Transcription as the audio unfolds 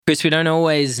Chris, we don't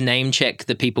always name check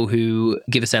the people who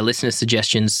give us our listener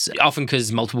suggestions, often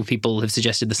because multiple people have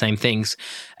suggested the same things,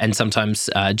 and sometimes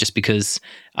just because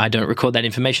I don't record that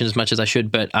information as much as I should.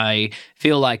 But I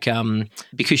feel like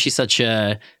because she's such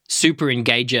a super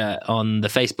engager on the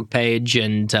Facebook page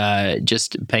and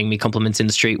just paying me compliments in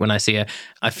the street when I see her,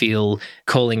 I feel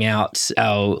calling out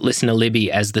our listener Libby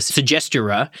as the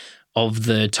suggesterer of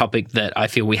the topic that I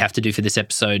feel we have to do for this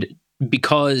episode,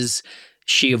 because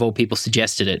she, of all people,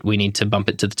 suggested it. We need to bump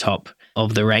it to the top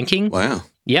of the ranking. Wow.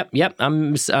 Yep.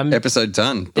 Episode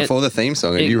done before the theme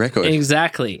song, a new record.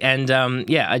 Exactly. And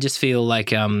I just feel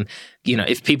like,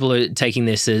 if people are taking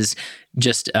this as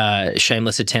just a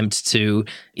shameless attempt to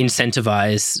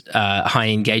incentivize high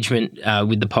engagement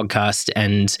with the podcast,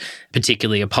 and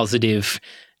particularly a positive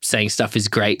saying stuff is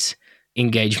great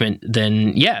engagement,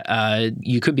 then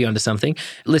you could be onto something.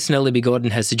 Listener Libby Gordon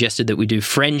has suggested that we do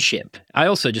friendship. I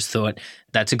also just thought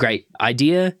that's a great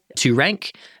idea to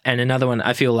rank. And another one,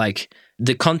 I feel like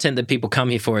the content that people come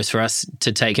here for is for us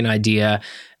to take an idea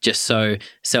just so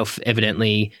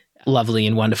self-evidently lovely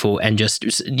and wonderful, and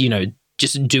just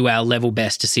do our level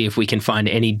best to see if we can find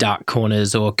any dark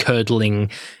corners or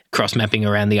curdling cross-mapping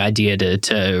around the idea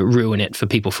to ruin it for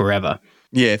people forever.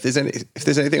 Yeah, if there's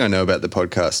anything I know about the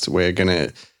podcast, we're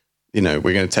gonna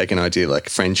take an idea like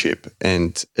friendship,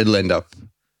 and it'll end up,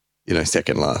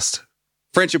 second last.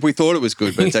 Friendship, we thought it was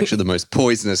good, but it's actually the most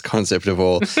poisonous concept of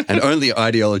all, and only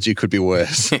ideology could be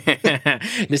worse.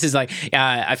 This is like,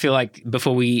 I feel like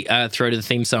before we throw to the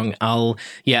theme song, I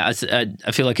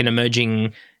feel like an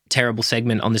emerging terrible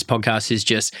segment on this podcast is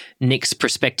just Nick's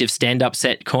prospective stand-up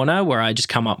set corner, where I just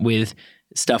come up with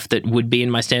stuff that would be in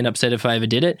my stand-up set if I ever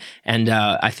did it. And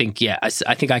I think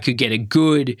I could get a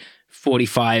good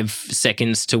 45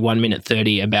 seconds to 1 minute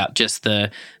 30 about just the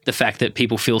fact that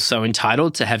people feel so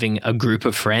entitled to having a group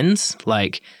of friends.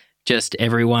 Like, just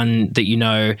everyone that you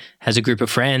know has a group of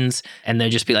friends, and they'll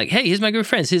just be like, hey, here's my group of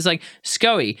friends. Here's like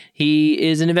Scoey, he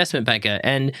is an investment banker,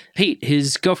 and Pete,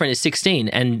 his girlfriend is 16.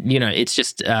 And, it's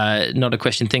just not a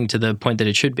question thing to the point that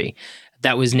it should be.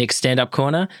 That was Nick's Stand-Up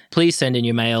Corner. Please send in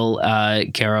your mail,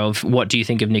 care of what do you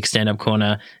think of Nick's Stand-Up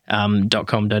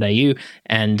Corner.com.au,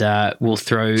 and we'll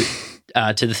throw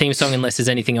to the theme song, unless there's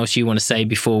anything else you want to say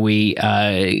before we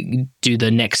do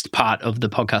the next part of the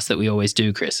podcast that we always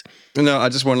do, Chris. No, I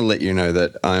just want to let you know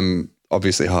that I'm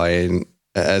obviously high in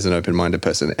as an open-minded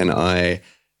person, and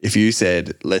if you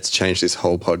said, let's change this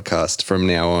whole podcast from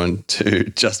now on to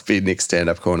just be Nick's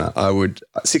Stand-Up Corner,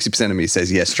 60% of me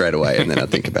says yes straight away, and then I'd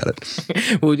think about it.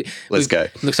 Let's go.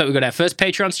 Looks like we've got our first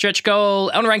Patreon stretch goal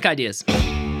on Rank Ideas.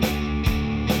 Banging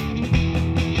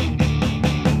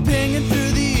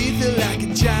through the ether like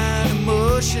a giant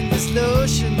emotion. This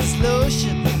lotion,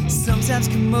 sometimes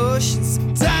commotion,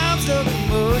 sometimes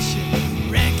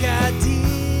locomotion. Rank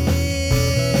Ideas.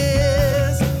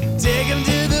 Take them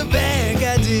to the bank,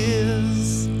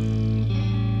 ideas.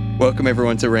 Welcome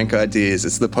everyone to Rank Ideas.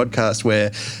 It's the podcast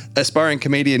where aspiring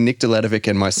comedian Nick Deladovic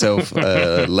and myself,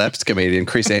 lapsed comedian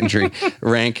Chris Andrew,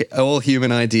 rank all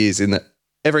human ideas in the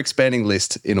ever-expanding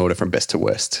list in order from best to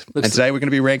worst. And today we're going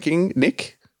to be ranking,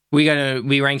 Nick? We're going to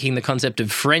be ranking the concept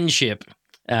of friendship.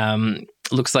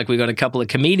 Looks like we got a couple of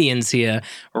comedians here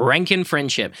ranking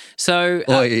friendship. So...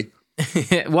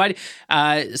 Why?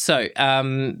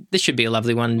 This should be a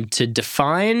lovely one to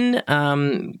define.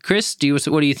 Chris,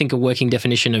 what do you think a working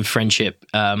definition of friendship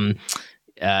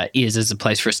is as a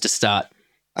place for us to start?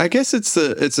 I guess it's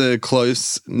a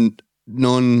close,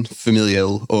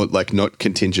 non-familial, or like not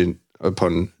contingent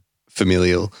upon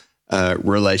familial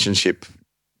relationship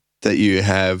that you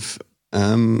have.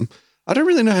 I don't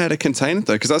really know how to contain it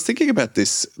though, because I was thinking about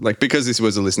this, like, because this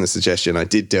was a listener suggestion, I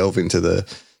did delve into the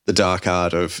dark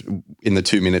art of, in the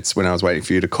 2 minutes when I was waiting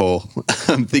for you to call,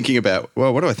 I'm thinking about,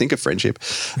 well, what do I think of friendship?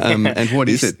 And what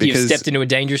is it? Because you've stepped into a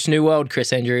dangerous new world,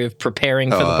 Chris Andrew, of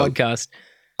preparing for the podcast.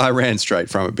 I ran straight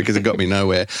from it because it got me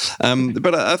nowhere.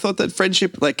 But I thought that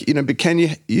friendship, like, but can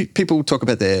you people talk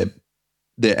about their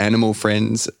animal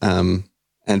friends, and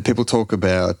people talk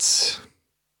about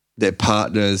their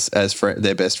partners as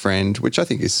their best friend, which I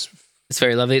think is... It's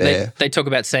very lovely. They talk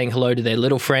about saying hello to their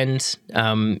little friend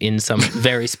in some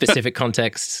very specific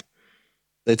contexts.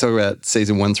 They talk about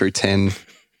season 1 through 10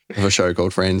 of a show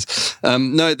called Friends. I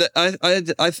don't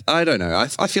know.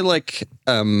 I feel like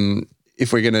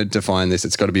if we're going to define this,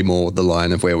 it's got to be more the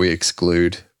line of where we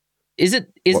exclude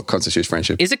what constitutes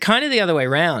friendship. Is it kind of the other way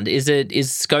around?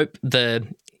 Is scope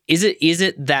is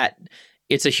it that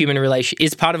it's a human relation?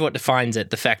 Is part of what defines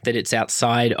it the fact that it's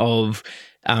outside of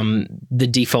the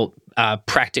default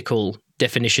practical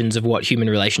definitions of what human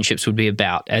relationships would be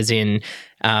about, as in,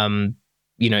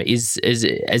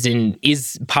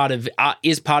 is part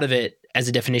of it as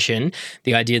a definition.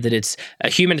 The idea that it's a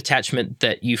human attachment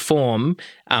that you form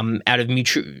out of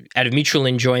mutual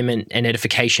enjoyment and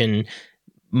edification,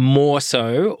 more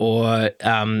so, or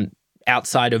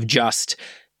outside of just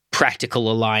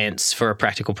practical alliance for a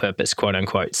practical purpose, quote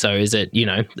unquote. So is it,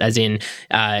 as in,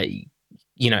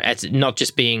 it's not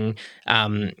just being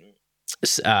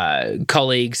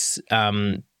colleagues,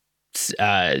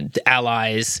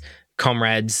 allies,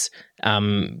 comrades,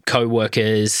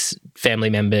 co-workers, family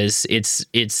members.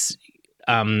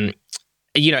 I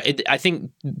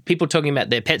think people talking about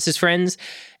their pets as friends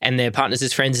and their partners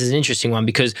as friends is an interesting one,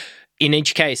 because in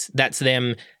each case, that's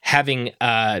them having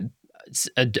an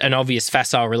obvious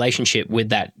facile relationship with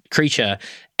that creature,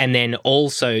 and then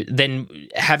also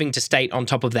having to state on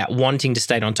top of that, wanting to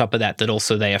state on top of that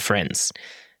also they are friends.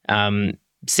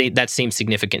 That seems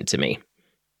significant to me.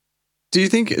 Do you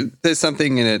think there's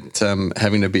something in it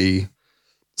having to be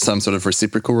some sort of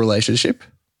reciprocal relationship?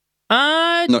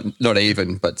 Not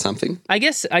even, but something. I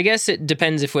guess it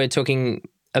depends if we're talking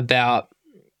about.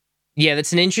 Yeah,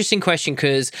 that's an interesting question,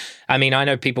 because I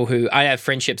know people I have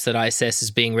friendships that I assess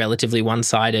as being relatively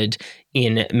one-sided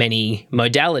in many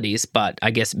modalities, but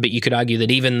you could argue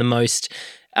that even the most,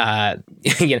 and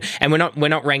we're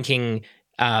not ranking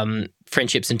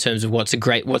friendships in terms of what's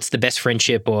the best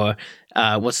friendship or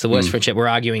what's the worst friendship. We're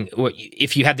arguing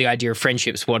if you have the idea of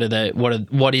friendships, what is that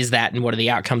and what are the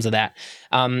outcomes of that?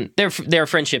 There are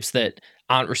friendships that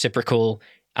aren't reciprocal,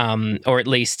 or at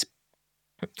least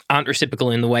aren't reciprocal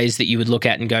in the ways that you would look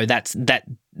at and go,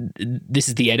 this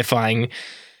is the edifying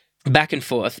back and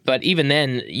forth. But even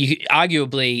then,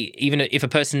 arguably, even if a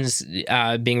person's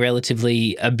being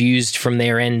relatively abused from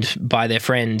their end by their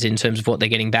friend in terms of what they're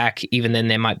getting back, even then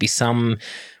there might be some,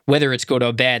 whether it's good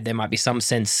or bad, there might be some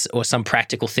sense or some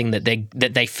practical thing that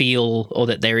they feel, or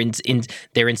that their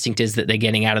instinct is that they're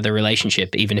getting out of the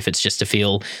relationship, even if it's just to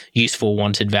feel useful,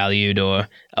 wanted, valued, or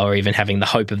even having the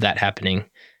hope of that happening.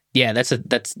 Yeah, that's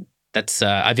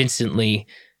I've instantly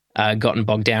gotten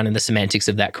bogged down in the semantics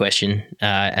of that question,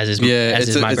 as is my brand.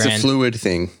 It's a fluid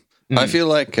thing. I feel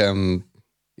like, when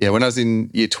I was in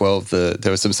year 12,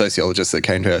 there were some sociologists that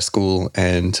came to our school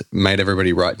and made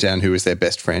everybody write down who was their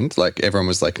best friend. Like, everyone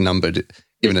was numbered,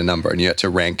 given a number, and you had to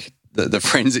rank the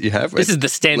friends that you have. This is the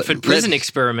Stanford prison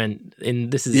experiment.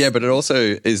 Yeah, but it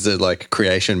also is the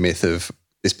creation myth of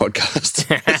this podcast.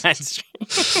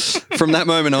 From that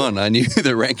moment on, I knew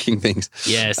the ranking things.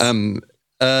 Yes. And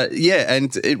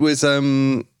it was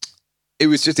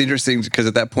just interesting, because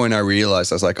at that point I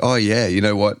realized, I was like, oh yeah, you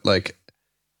know what?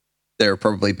 There are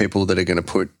probably people that are going to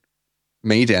put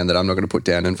me down that I'm not going to put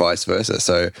down, and vice versa.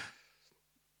 So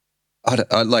I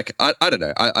don't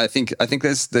know. I think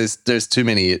there's too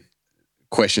many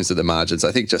questions at the margins.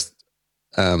 I think just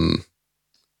I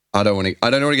don't want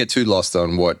to get too lost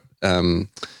on what a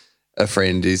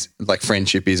friend is,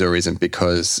 friendship is or isn't,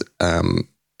 because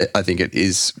I think it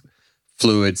is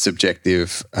fluid,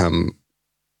 subjective, and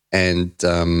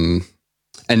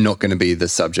not going to be the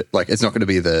subject. It's not going to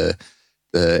be the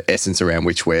essence around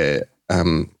which we're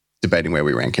debating where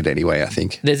we rank it anyway. I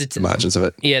think there's the margins of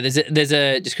it. Yeah, there's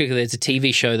a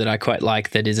TV show that I quite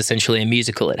like that is essentially a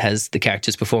musical. It has the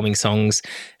characters performing songs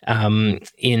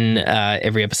in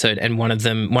every episode, and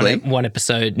one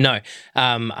episode. No,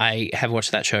 I have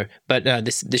watched that show, but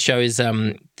this show is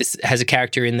this has a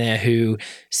character in there who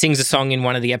sings a song in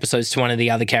one of the episodes to one of the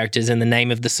other characters, and the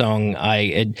name of the song,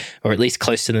 or at least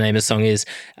close to the name of the song, is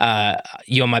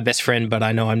 "You're my best friend, but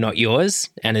I know I'm not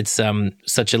yours," and it's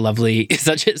such a lovely,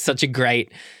 such a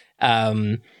great.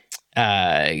 Maybe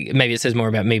it says more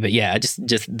about me, but yeah, just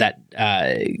such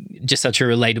a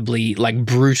relatably,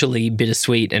 brutally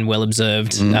bittersweet and well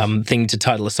observed thing to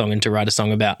title a song and to write a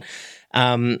song about.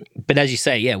 But as you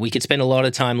say, yeah, we could spend a lot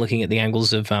of time looking at the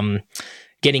angles of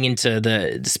getting into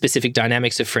the specific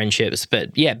dynamics of friendships.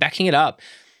 But yeah, backing it up,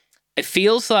 it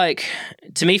feels like,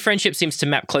 to me, friendship seems to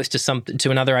map close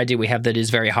to another idea we have that is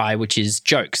very high, which is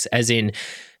jokes. As in,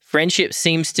 friendship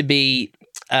seems to be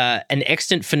an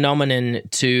extant phenomenon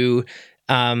to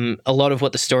a lot of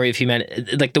what the story of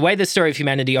humanity, the way the story of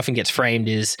humanity often gets framed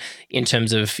is in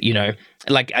terms of, in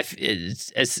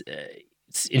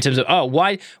terms of,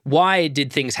 why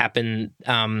did things happen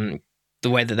the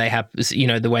way that they happen,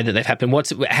 the way that they've happened?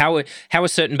 How are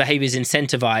certain behaviors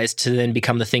incentivized to then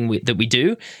become the thing that we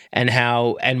do,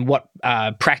 and what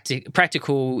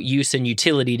practical use and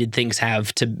utility did things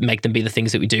have to make them be the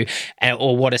things that we do,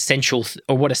 or what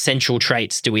essential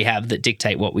traits do we have that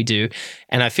dictate what we do?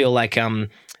 And I feel like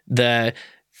the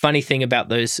funny thing about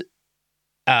those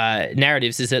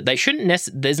narratives is that they shouldn't.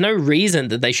 There's no reason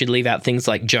that they should leave out things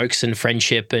like jokes and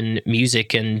friendship and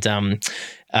music and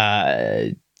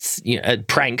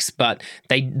pranks, but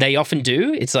they often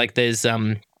do. It's like there's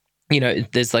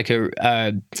there's like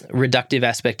a reductive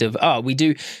aspect of, we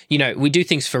do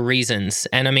things for reasons.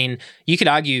 And I mean, you could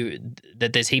argue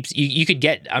that there's heaps. You could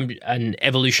get an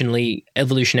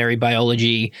evolutionary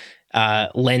biology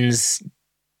lens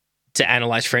to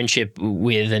analyze friendship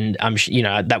with, and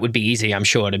that would be easy, I'm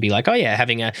sure, to be like, oh yeah,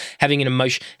 having an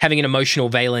emotional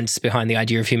valence behind the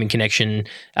idea of human connection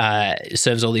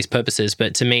serves all these purposes.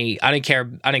 But to me, I don't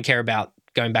care about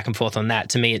going back and forth on that.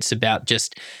 To me, it's about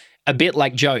just a bit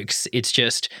like jokes. It's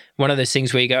just one of those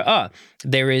things where you go,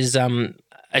 there is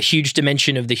a huge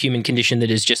dimension of the human condition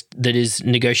that is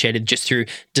negotiated just through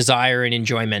desire and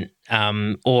enjoyment,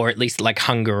 or at least like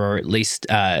hunger, or at least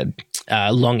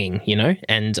longing,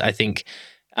 And I think,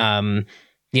 and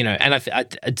I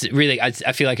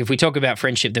feel like if we talk about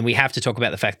friendship, then we have to talk about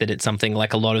the fact that it's something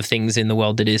like a lot of things in the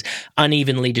world that is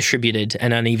unevenly distributed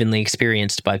and unevenly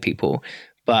experienced by people.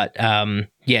 But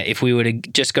if we were to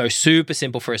just go super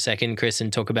simple for a second, Chris,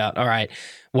 and talk about, all right,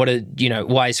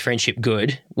 why is friendship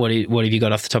good? What have you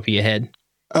got off the top of your head?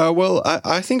 Well,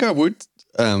 I think I would,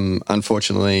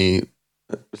 unfortunately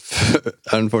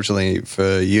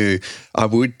for you, I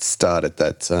would start at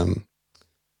that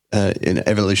in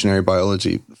evolutionary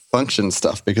biology function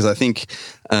stuff, because I think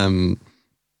just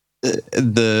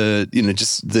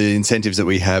the incentives that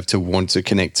we have to want to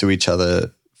connect to each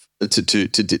other, to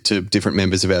different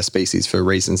members of our species for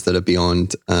reasons that are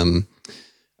beyond,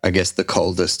 I guess, the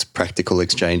coldest practical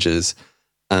exchanges.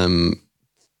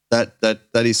 That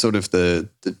is sort of the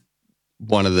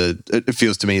one of the. It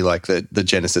feels to me like the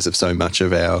genesis of so much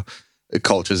of our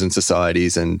cultures and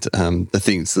societies, and the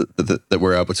things that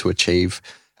we're able to achieve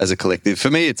as a collective. For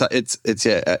me, it's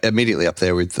immediately up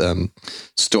there with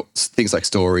things like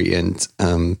story and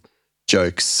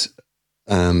jokes,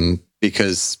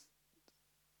 because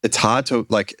it's hard to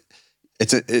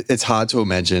it's hard to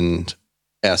imagine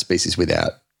our species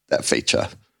without that feature.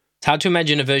 It's hard to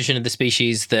imagine a version of the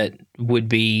species that would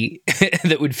be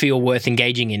that would feel worth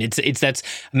engaging in.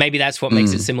 Maybe that's what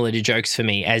makes it similar to jokes for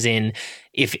me. As in,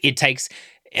 if it takes,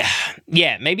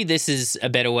 maybe this is a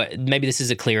better way. Maybe this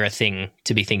is a clearer thing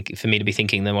for me to be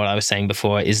thinking than what I was saying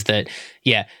before. Is that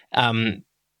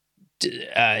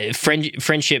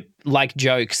friendship, like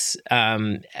jokes,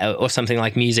 or something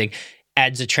like music,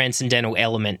 adds a transcendental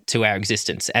element to our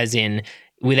existence. As in,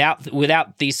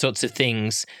 without these sorts of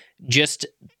things, just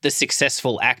the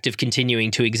successful act of continuing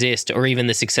to exist, or even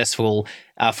the successful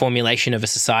formulation of a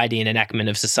society and enactment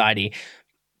of society,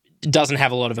 doesn't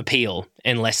have a lot of appeal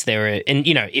unless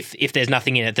if there's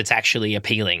nothing in it that's actually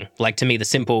appealing. Like, to me, the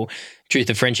simple truth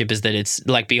of friendship is that it's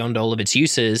like beyond all of its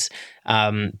uses,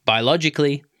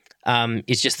 biologically.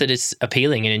 It's just that it's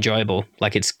appealing and enjoyable.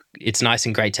 Like, it's nice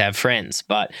and great to have friends,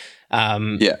 but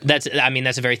that's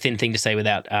a very thin thing to say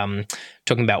without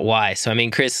talking about why. So, I mean,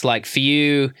 Chris, like for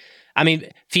you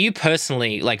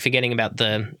personally, like forgetting about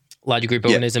the larger group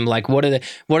organism, like what are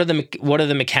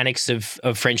the mechanics of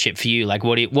friendship for you? Like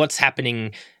what's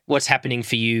happening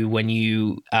for you when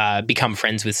you become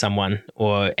friends with someone,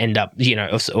 or end up,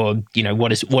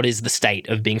 what is the state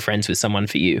of being friends with someone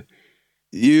for you?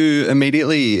 You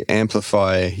immediately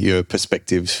amplify your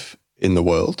perspective in the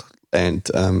world and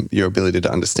your ability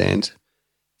to understand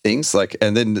things. Like,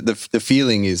 and then the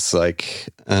feeling is like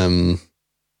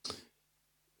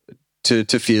to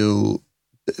feel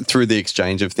through the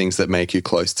exchange of things that make you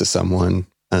close to someone.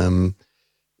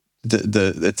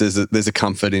 There's a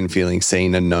comfort in feeling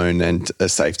seen and known, and a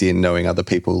safety in knowing other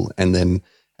people, and then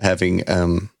having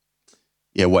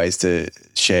ways to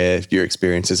share your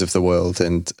experiences of the world,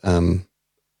 and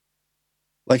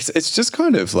like it's just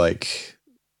kind of like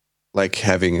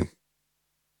having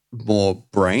more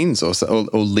brains or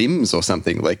limbs or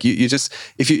something. Like you just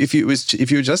if you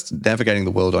were just navigating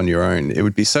the world on your own, it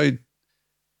would be so.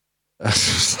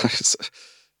 It's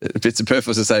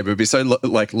superfluous to say, but it'd be so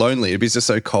lonely. It'd be just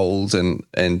so cold and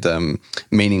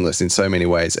meaningless in so many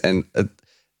ways. And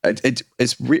it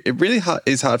really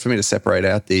is hard for me to separate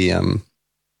out the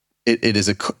it is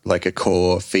a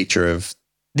core feature of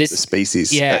this the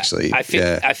species. Yeah, actually, I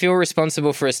feel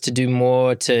responsible for us to do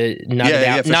more to nut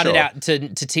it out, to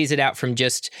tease it out from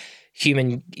just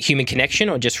human connection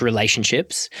or just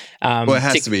relationships. Well, it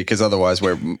has to be, because otherwise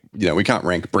we can't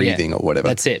rank breathing or whatever.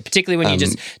 That's it. Particularly when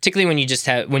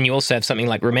when you also have something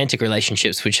like romantic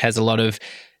relationships, which has a lot of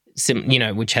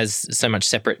which has so much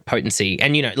separate potency.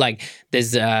 And like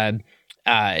there's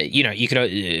you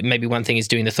could maybe one thing is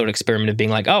doing the thought experiment of being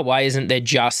like, oh, why isn't there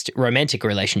just romantic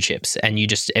relationships? And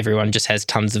everyone just has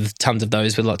tons of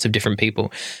those with lots of different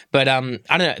people. But I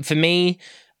don't know. For me,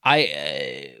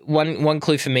 one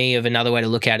clue for me of another way to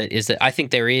look at it is that I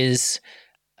think there is,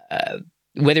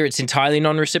 whether it's entirely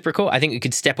non-reciprocal, I think we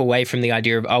could step away from the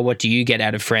idea of, oh, what do you get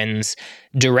out of friends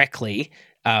directly,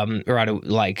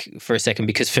 like for a second,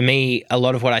 because for me, a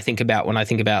lot of what I think about when I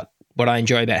think about what I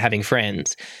enjoy about having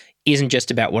friends isn't just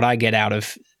about what I get out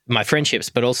of my friendships,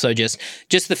 but also just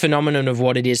the phenomenon of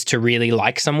what it is to really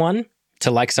like someone. To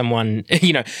like someone,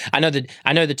 I know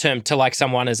the term "to like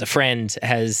someone as a friend"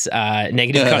 has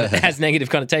negative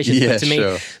connotations. Yeah, but to me,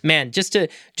 sure. man, just to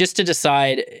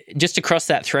decide, just to cross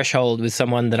that threshold with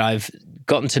someone that I've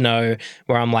gotten to know,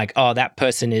 where I'm like, oh, that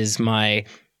person is my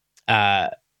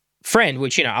friend.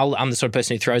 Which I'm the sort of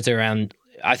person who throws around.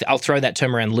 I'll throw that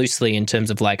term around loosely in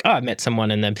terms of like, oh, I met someone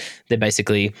and they're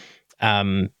basically,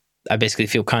 I basically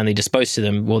feel kindly disposed to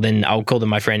them. Well, then I'll call them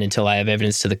my friend until I have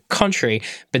evidence to the contrary.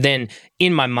 But then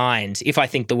in my mind, if I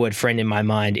think the word friend in my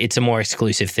mind, it's a more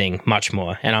exclusive thing, much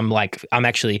more. And I'm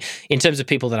actually, in terms of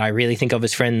people that I really think of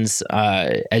as friends,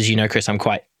 as you know, Chris, I'm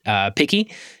quite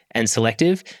picky and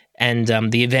selective. And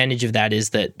the advantage of that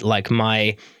is that like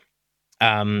my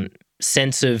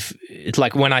sense of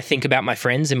like when I think about my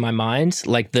friends in my mind,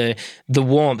 like the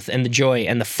warmth and the joy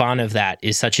and the fun of that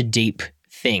is such a deep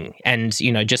thing. And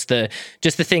just the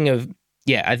thing of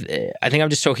I think I'm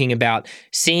just talking about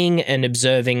seeing and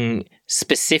observing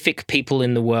specific people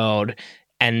in the world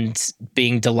and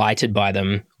being delighted by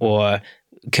them or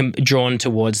drawn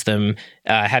towards them,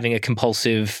 having a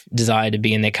compulsive desire to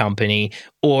be in their company,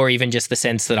 or even just the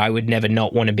sense that I would never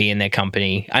not want to be in their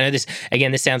company. I know this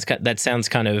sounds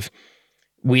kind of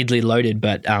weirdly loaded,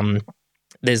 but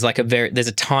there's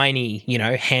a tiny,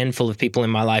 handful of people in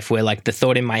my life where like the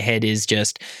thought in my head is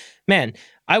just, man,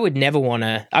 I would never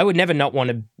not want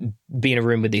to be in a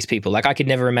room with these people. Like I could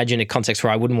never imagine a context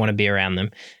where I wouldn't want to be around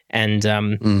them. And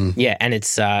and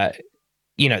it's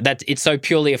that it's so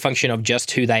purely a function of just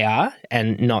who they are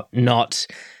and not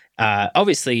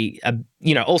obviously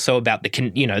also about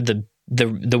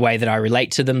the way that I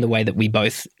relate to them, the way that we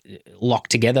both lock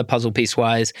together puzzle piece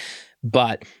wise.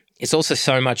 But it's also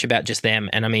so much about just them.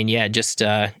 And I mean, it's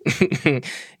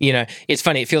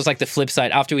funny. It feels like the flip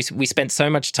side. After we spent so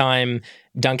much time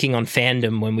dunking on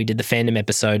fandom when we did the fandom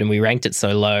episode and we ranked it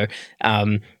so low,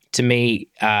 to me,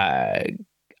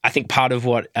 I think part of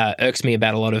what irks me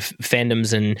about a lot of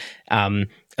fandoms and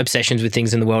obsessions with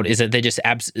things in the world is that they're just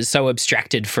so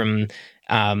abstracted from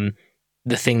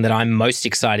the thing that I'm most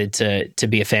excited to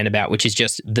be a fan about, which is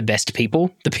just the best people,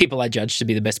 the people I judge to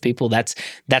be the best people. That's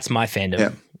my fandom.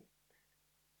 Yeah.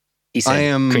 He said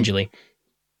cringily.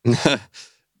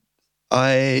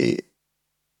 I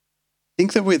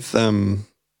think that with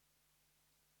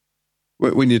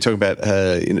when you're talking about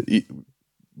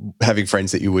having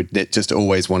friends that you would just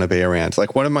always want to be around,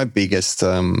 like one of my biggest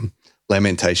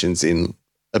lamentations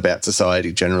about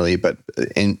society generally, but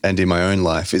in my own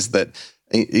life is that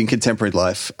in contemporary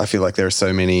life, I feel like there are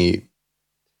so many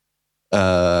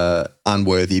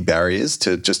unworthy barriers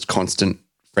to just constant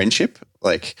friendship.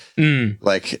 Like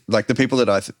the people that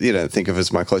I think of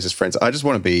as my closest friends, I just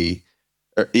want to be.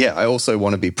 I also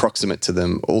want to be proximate to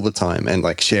them all the time and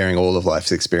like sharing all of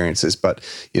life's experiences. But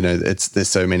there's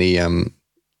so many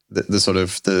the sort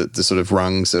of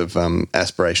rungs of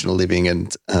aspirational living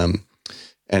and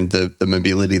the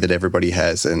mobility that everybody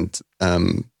has and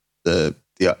the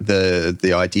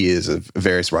ideas of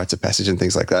various rites of passage and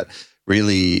things like that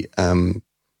really are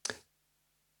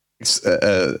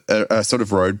sort of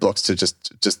roadblocks to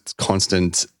just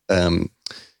constant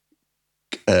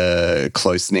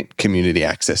close-knit community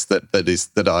access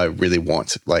that I really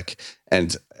want. Like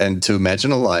and to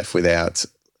imagine a life without,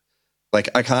 like,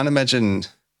 I can't imagine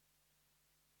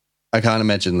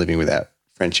living without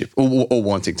friendship or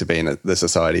wanting to be in the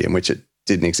society in which it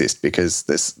didn't exist, because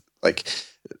there's like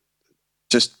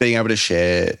just being able to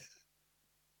share.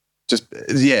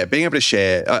 Being able to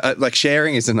share, like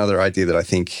sharing is another idea that I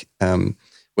think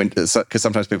because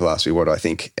sometimes people ask me what I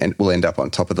think and will end up on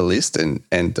top of the list, and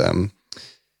I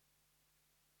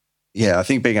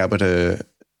think being able to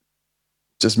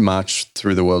just march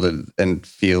through the world and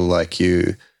feel like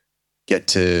you get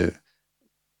to,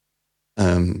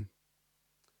 I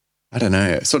don't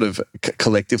know, sort of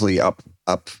collectively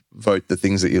upvote the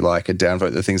things that you like and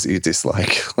downvote the things that you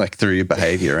dislike, like through your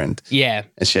behavior and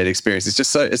shared experience. It's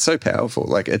just it's so powerful.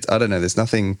 Like I don't know, there's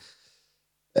nothing,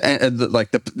 and like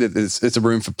it's a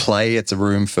room for play. It's a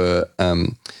room for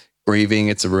grieving.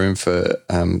 It's a room for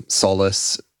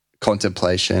solace,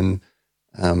 contemplation.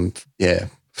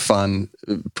 fun,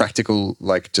 practical,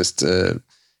 like just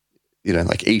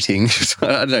like eating.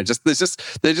 I don't know.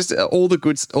 They're just all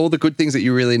the good things that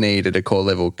you really need at a core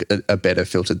level are better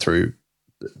filtered through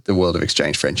the world of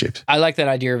exchange friendships. I like that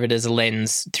idea of it as a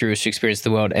lens through which to experience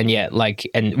the world, and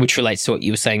which relates to what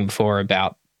you were saying before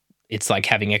about it's like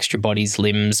having extra bodies,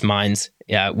 limbs, minds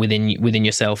within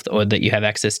yourself, or that you have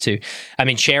access to. I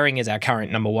mean, sharing is our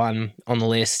current number one on the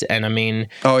list, and I mean,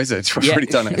 oh, is it? It's already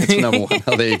done it. It's number one.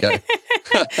 Oh, there you go.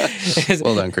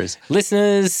 Well done, Chris.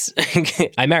 Listeners,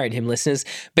 I married him, listeners.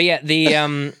 But yeah,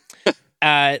 the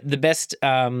best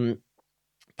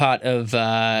part of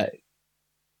to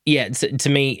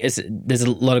me is there's a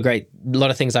lot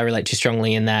of things I relate to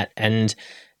strongly in that, and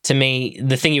to me,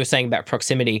 the thing you were saying about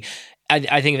proximity,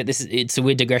 I think that it's a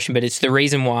weird digression, but it's the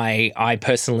reason why I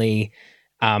personally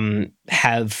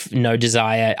have no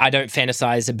desire. I don't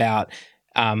fantasize about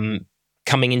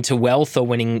coming into wealth or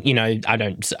winning. I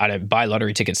don't buy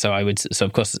lottery tickets, so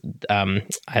of course I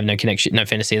have no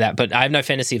fantasy of that. But I have no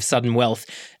fantasy of sudden wealth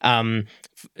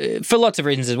for lots of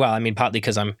reasons as well. I mean, partly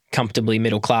because I'm comfortably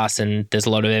middle class, and there's a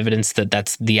lot of evidence that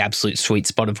that's the absolute sweet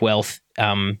spot of wealth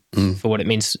for what it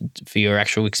means for your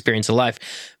actual experience of life.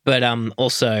 But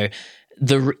also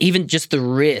even just the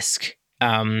risk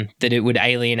that it would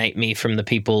alienate me from the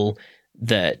people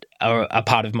that are a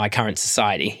part of my current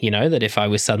society, that if I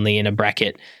was suddenly in a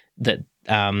bracket that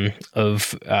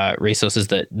of resources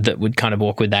that would kind of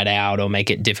awkward that out or make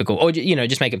it difficult, or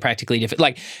just make it practically difficult.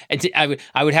 Like I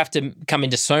would have to come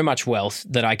into so much wealth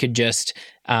that I could just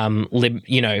demand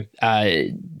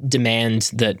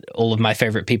that all of my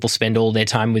favorite people spend all their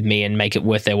time with me and make it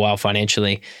worth their while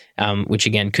financially, which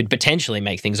again could potentially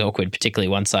make things awkward, particularly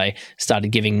once I started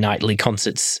giving nightly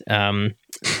concerts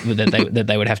that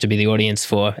they would have to be the audience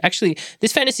for. Actually,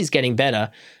 this fantasy is getting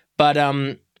better, but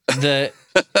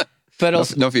but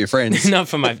also not for your friends. Not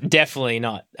for my, definitely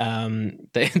not.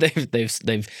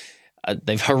 They've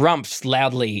harumphed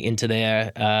loudly into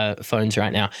their phones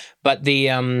right now. But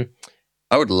I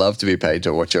would love to be paid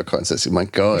to watch your concerts. My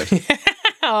God.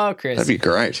 Oh, Chris, that'd be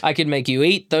great. I could make you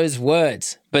eat those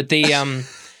words. But coming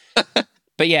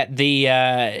back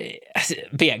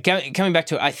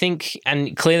to it, I think,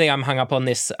 and clearly I'm hung up on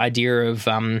this idea of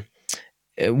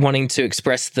wanting to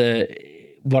express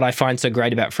what I find so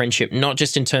great about friendship, not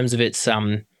just in terms of its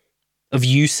of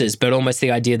uses, but almost the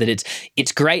idea that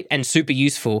it's great and super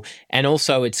useful, and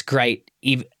also it's great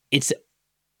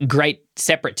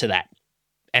separate to that.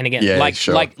 And again, like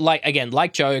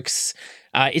jokes,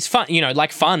 it's fun,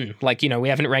 like fun, like we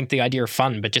haven't ranked the idea of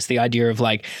fun, but just the idea of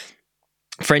like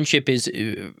friendship is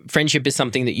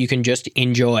something that you can just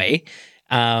enjoy,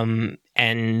 if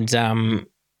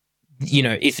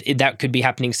that could be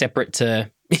happening separate to.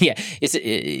 Yeah, it's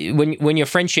when your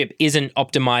friendship isn't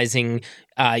optimizing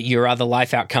your other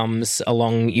life outcomes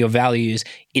along your values,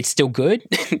 it's still good,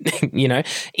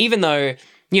 even though,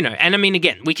 and I mean,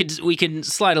 again, we could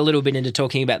slide a little bit into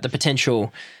talking about the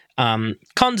potential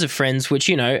cons of friends, which,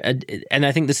 and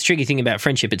I think this tricky thing about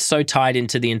friendship, it's so tied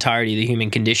into the entirety of the human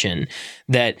condition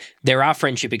that there are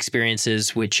friendship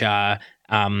experiences which are,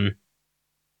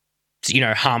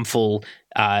 harmful,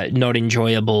 not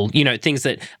enjoyable, things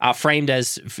that are framed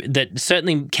as, that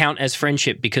certainly count as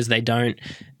friendship because they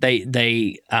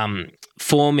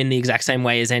form in the exact same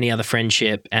way as any other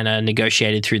friendship and are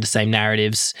negotiated through the same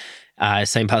narratives,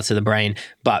 same parts of the brain,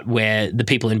 but where the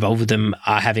people involved with them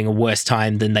are having a worse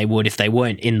time than they would if they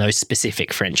weren't in those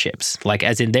specific friendships. Like,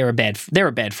 as in, there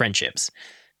are bad friendships.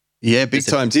 Yeah, big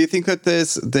time. Do you think that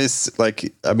there's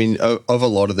like, I mean, of a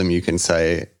lot of them, you can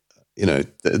say,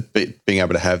 being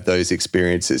able to have those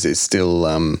experiences is still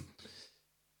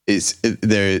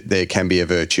there can be a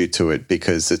virtue to it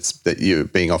because it's that you're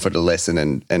being offered a lesson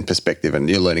and perspective, and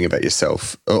you're learning about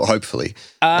yourself, or hopefully.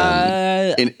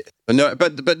 But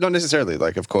not necessarily.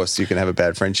 Like, of course, you can have a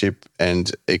bad friendship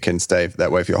and it can stay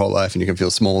that way for your whole life, and you can feel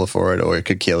smaller for it, or it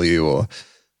could kill you, or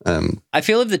I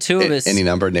feel of the two of us, any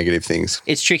number of negative things.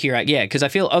 It's tricky, right? Yeah, because I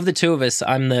feel of the two of us,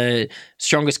 I'm the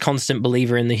strongest constant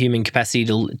believer in the human capacity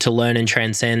to learn and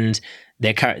transcend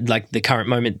the current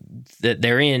moment that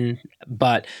they're in.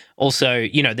 But also,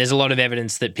 there's a lot of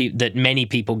evidence that many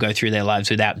people go through their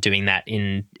lives without doing that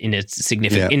in a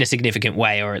significant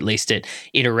way, or at least it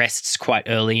arrests quite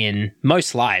early in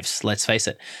most lives. Let's face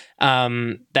it.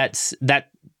 That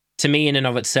to me, in and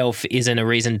of itself, isn't a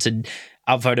reason to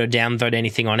upvote or downvote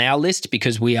anything on our list,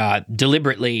 because we are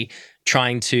deliberately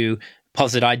trying to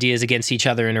posit ideas against each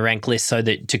other in a ranked list so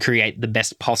that to create the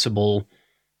best possible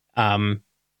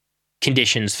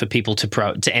conditions for people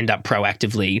to end up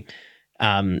proactively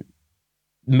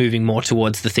moving more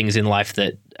towards the things in life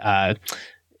that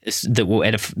that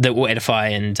will edify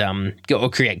and or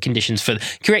create conditions for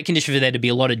there to be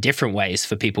a lot of different ways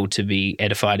for people to be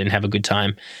edified and have a good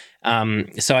time.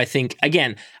 So I think,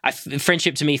 again,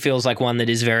 friendship to me feels like one that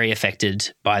is very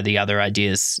affected by the other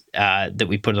ideas that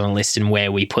we put on the list and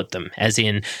where we put them, as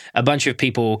in a bunch of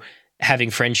people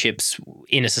having friendships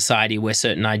in a society where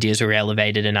certain ideas were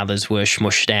elevated and others were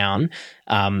smushed down,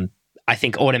 I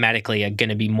think automatically are going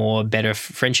to be more better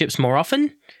friendships more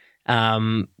often.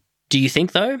 Do you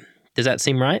think, though? Does that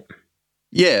seem right?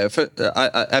 Yeah,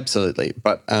 I absolutely.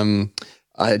 But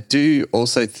I do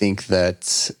also think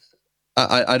that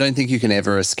I don't think you can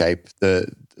ever escape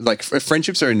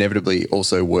friendships are inevitably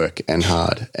also work and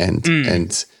hard and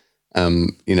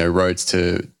roads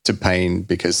to pain,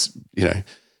 because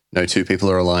no two people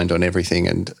are aligned on everything,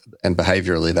 and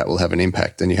behaviorally that will have an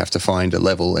impact, and you have to find a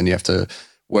level and you have to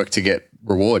work to get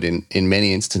reward in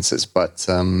many instances. But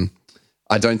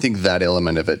I don't think that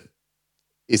element of it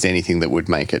is anything that would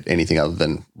make it anything other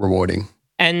than rewarding.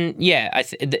 And yeah,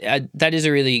 that is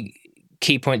a really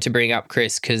key point to bring up,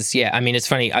 Chris, because it's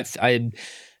funny.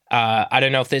 I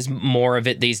don't know if there's more of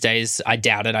it these days. I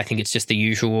doubt it. I think it's just the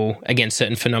usual. Again,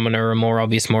 certain phenomena are more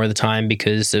obvious more of the time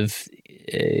because of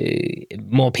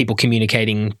more people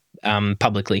communicating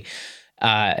publicly.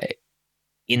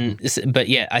 But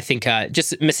yeah, I think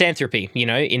just misanthropy,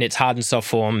 in its hard and soft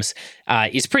forms,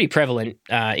 is pretty prevalent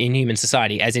in human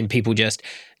society, as in people just,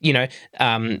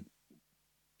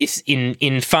 it's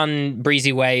in fun,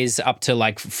 breezy ways up to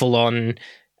like full on,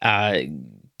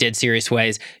 dead serious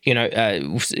ways,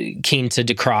 keen to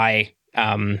decry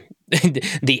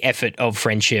the effort of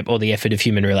friendship or the effort of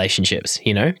human relationships.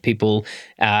 People,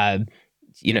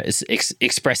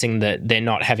 expressing that they're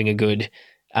not having a good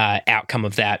outcome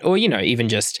of that, or even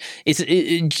just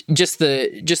just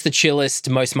the chillest,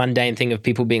 most mundane thing of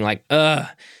people being like,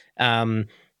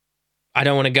 I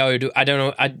don't want to go to. I don't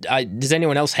know. Does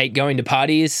anyone else hate going to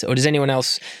parties, or does anyone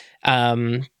else?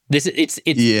 Which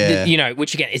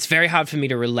again, it's very hard for me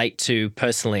to relate to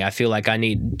personally. I feel like I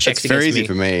need checks. It's very easy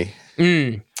for me.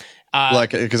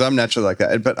 Because I'm naturally like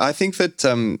that. But I think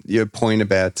that your point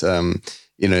about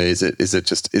is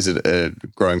it a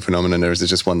growing phenomenon, or is it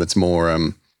just one that's more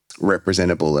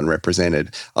representable and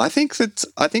represented? I think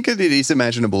it is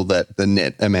imaginable that the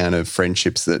net amount of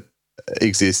friendships that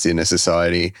exist in a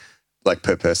society, like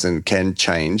per person, can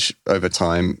change over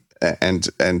time and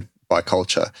by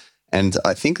culture. And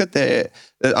I think that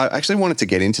I actually wanted to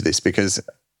get into this because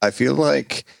I feel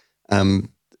like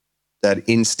that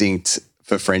instinct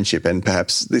for friendship, and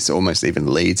perhaps this almost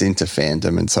even leads into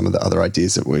fandom and some of the other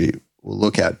ideas that we will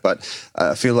look at, but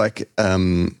I feel like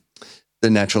the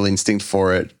natural instinct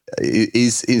for it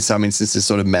is in some instances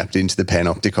sort of mapped into the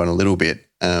panopticon a little bit.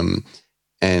 And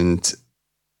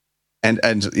I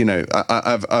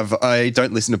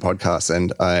don't listen to podcasts,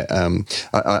 and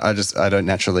I don't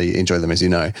naturally enjoy them, as you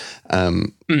know.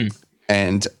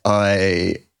 And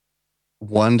I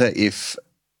wonder if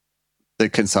the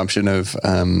consumption of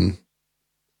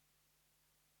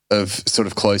sort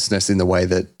of closeness in the way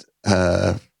that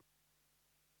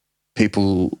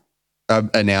people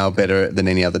are now better than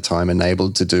any other time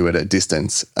enabled to do it at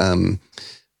distance. I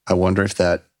wonder if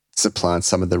that supplants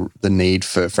some of the need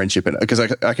for friendship, because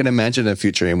I can imagine a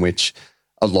future in which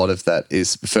a lot of that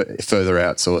is further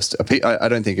outsourced. I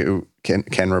don't think it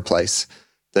can replace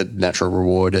the natural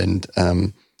reward,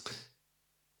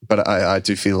 but I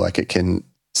do feel like it can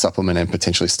supplement and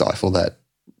potentially stifle that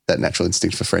natural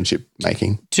instinct for friendship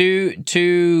making.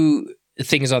 Two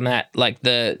things on that. Like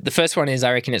the first one is,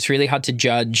 I reckon it's really hard to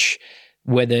judge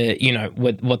whether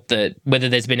whether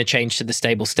there's been a change to the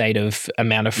stable state of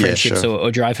amount of friendships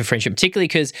or drive for friendship, particularly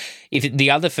because if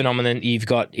the other phenomenon you've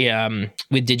got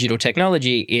with digital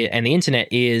technology and the internet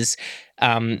is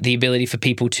the ability for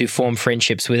people to form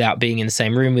friendships without being in the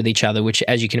same room with each other, which,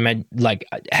 as you can imagine,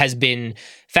 has been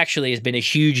a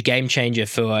huge game changer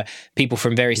for people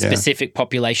from very specific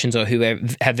populations, or who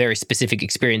have very specific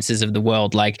experiences of the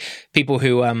world. Like people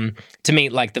who, to me,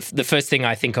 like the first thing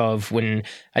I think of when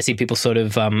I see people sort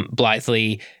of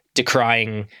blithely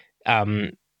decrying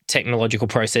technological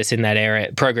progress in that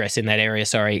area,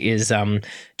 is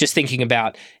just thinking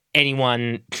about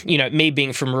anyone, me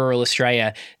being from rural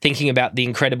Australia, thinking about the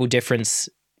incredible difference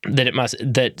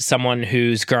that someone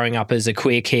who's growing up as a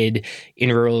queer kid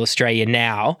in rural Australia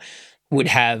now would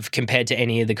have compared to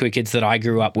any of the queer kids that I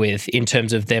grew up with, in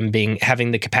terms of them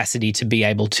having the capacity to be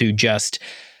able to just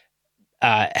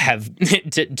have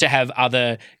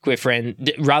other queer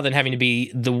friends, rather than having to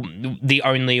be the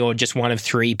only or just one of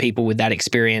three people with that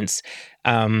experience,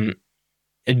 being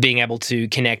able to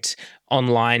connect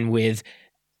online with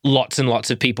lots and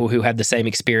lots of people who have the same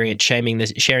experience, sharing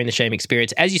the same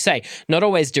experience. As you say, not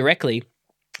always directly,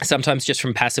 sometimes just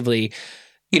from passively,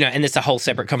 and it's a whole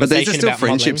separate conversation. But these are still about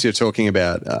friendships modeling. you're talking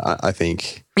about, I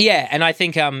think. Yeah, and I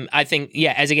think,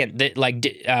 as again,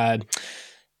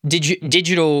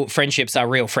 digital friendships are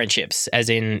real friendships, as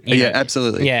in,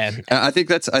 absolutely. Yeah, I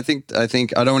think I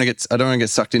don't want to get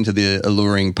sucked into the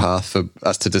alluring path for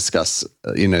us to discuss,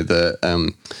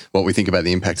 what we think about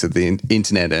the impacts of the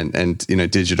internet and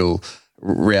digital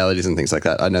realities and things like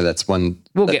that. I know that's one.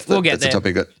 We'll get that's there. a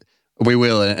topic that we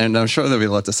will, and I'm sure there'll be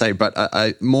a lot to say. But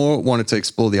I more wanted to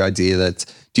explore the idea that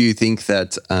do you think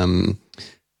that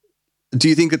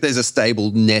there's a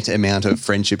stable net amount of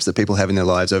friendships that people have in their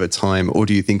lives over time, or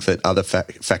do you think that other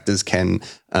factors can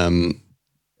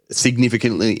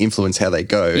significantly influence how they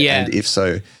go? Yeah. And if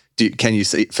so, can you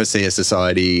foresee a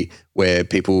society where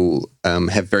people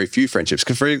have very few friendships?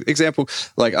 Because, for example,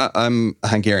 like I'm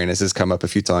Hungarian, as has come up a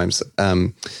few times,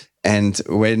 and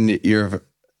when you're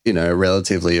a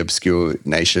relatively obscure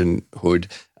nationhood,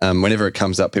 whenever it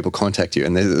comes up, people contact you.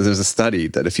 And there's a study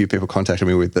that a few people contacted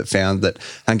me with that found that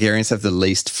Hungarians have the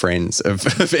least friends of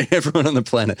everyone on the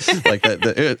planet. Like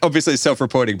obviously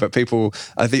self-reporting, but people,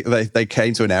 I think they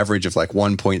came to an average of like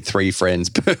 1.3 friends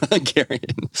per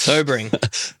Hungarian. Sobering.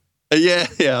 Yeah,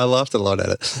 I laughed a lot at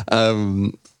it.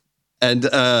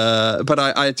 But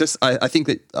I think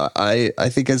that I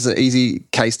think it's an easy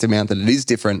case to mount that it is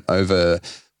different over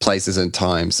places and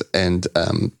times, and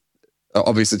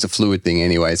obviously it's a fluid thing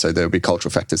anyway, so there'll be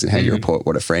cultural factors in how you report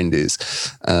what a friend is.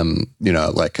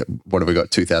 Like what have we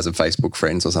got, 2,000 Facebook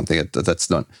friends or something?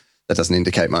 That doesn't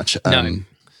indicate much. No.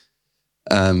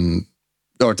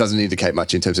 Or it doesn't indicate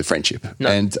much in terms of friendship. No.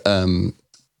 And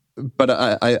but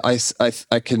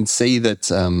I can see that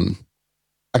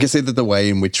the way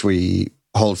in which we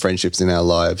hold friendships in our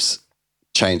lives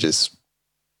changes.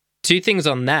 Two things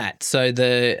on that. So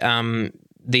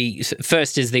the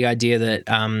first is the idea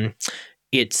that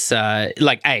it's I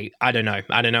don't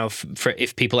know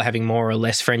if people are having more or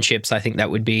less friendships. I think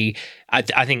that would be I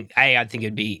think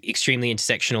it'd be extremely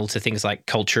intersectional to things like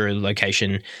culture and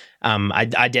location.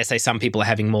 I dare say some people are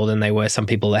having more than they were, some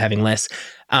people are having less.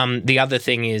 The other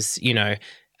thing is,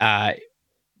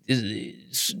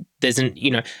 there's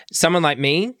someone like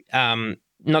me,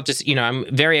 not just,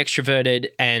 I'm very extroverted,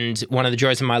 and one of the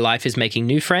joys of my life is making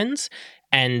new friends.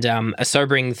 And a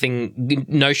sobering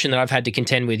notion that I've had to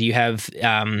contend with, you have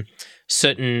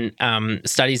certain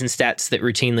studies and stats that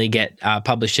routinely get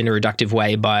published in a reductive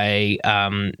way by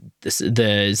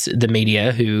the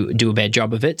media who do a bad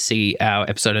job of it. See our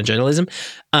episode on journalism.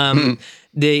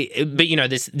 This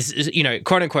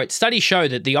quote unquote studies show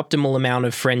that the optimal amount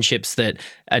of friendships that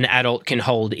an adult can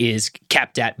hold is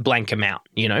capped at blank amount,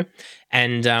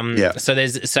 And so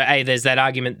there's that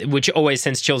argument, which always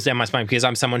sends chills down my spine, because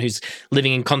I'm someone who's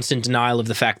living in constant denial of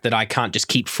the fact that I can't just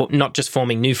keep not just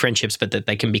forming new friendships, but that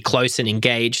they can be close and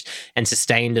engaged and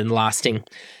sustained and lasting.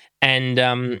 And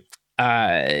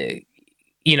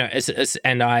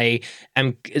and I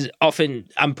am often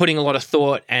putting a lot of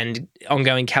thought and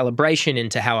ongoing calibration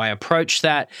into how I approach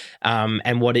that,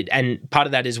 and part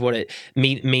of that is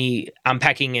me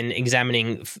unpacking and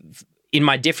examining in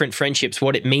my different friendships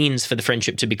what it means for the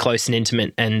friendship to be close and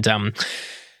intimate and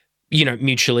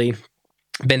mutually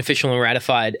beneficial and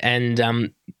ratified. And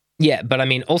but I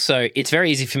mean, also it's very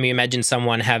easy for me to imagine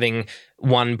someone having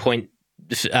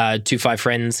 1.25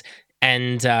 friends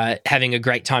and having a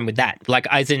great time with that. Like,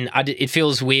 it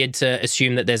feels weird to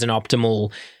assume that there's an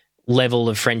optimal level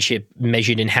of friendship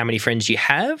measured in how many friends you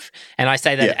have. And I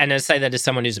say that, and I say that as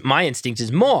someone whose my instinct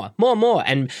is more.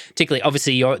 And particularly,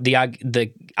 obviously,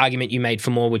 the argument you made for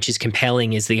more, which is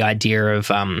compelling, is the idea of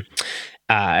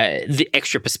the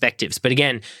extra perspectives. But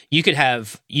again, you could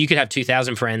have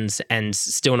 2,000 friends and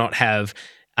still not have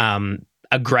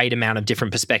a great amount of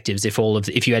different perspectives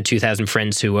if you had 2,000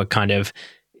 friends who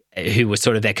were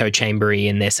sort of echo chambery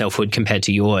in their selfhood compared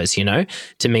to yours,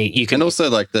 To me, you can... And also,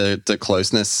 like, the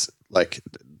closeness, like,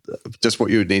 just what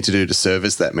you would need to do to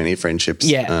service that many friendships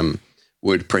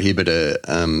would prohibit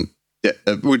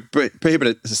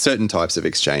certain types of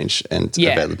exchange and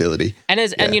availability. And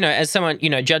as someone,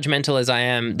 judgmental as I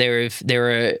am, there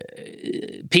are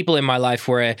people in my life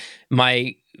where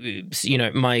my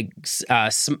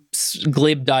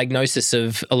glib diagnosis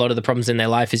of a lot of the problems in their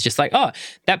life is just like,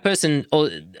 that person, or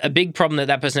a big problem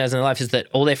that person has in their life is that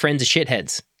all their friends are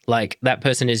shitheads. Like, that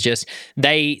person is just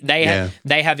they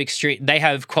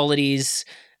have qualities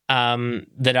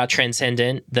that are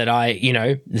transcendent, that I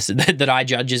that I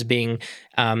judge as being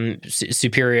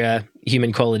superior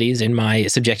human qualities in my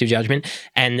subjective judgment,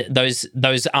 and those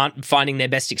aren't finding their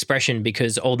best expression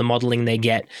because all the modeling they're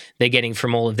getting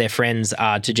from all of their friends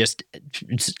are to just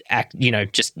act,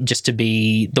 just to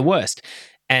be the worst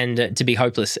and to be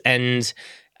hopeless. And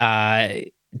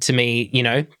to me,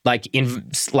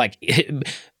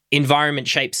 environment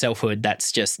shaped selfhood.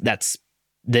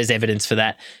 There's evidence for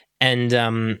that. And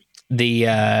but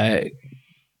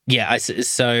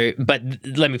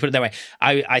let me put it that way.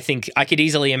 I think I could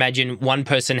easily imagine one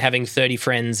person having 30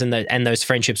 friends and those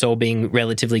friendships all being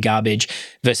relatively garbage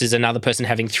versus another person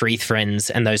having 3 friends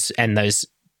and those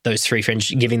 3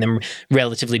 friends giving them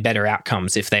relatively better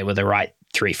outcomes if they were the right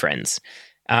 3 friends.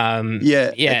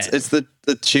 It's the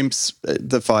chimps,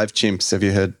 the 5 chimps. Have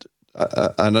you heard?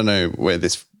 I don't know where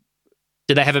this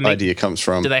do they have idea comes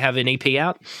from. Do they have an EP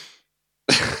out?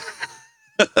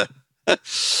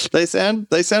 They sound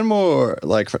more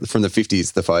like from the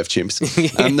 50s, the 5 chimps.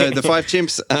 No, the 5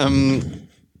 chimps,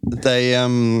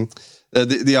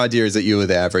 the idea is that you are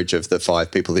the average of the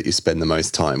 5 people that you spend the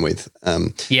most time with.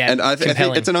 And I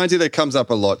think it's an idea that comes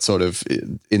up a lot sort of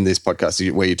in this podcast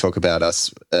where you talk about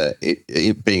us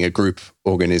it being a group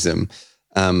organism.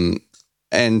 And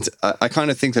I kind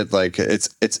of think that like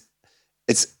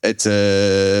it's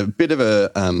a bit of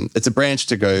it's a branch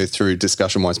to go through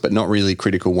discussion-wise, but not really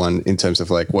critical one in terms of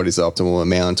like what is the optimal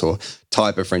amount or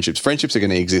type of friendships. Friendships are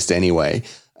going to exist anyway,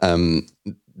 no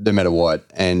matter what.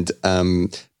 And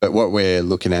but what we're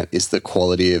looking at is the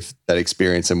quality of that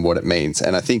experience and what it means.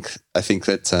 And I think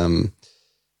that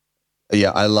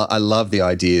I love the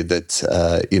idea that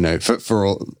for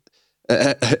all.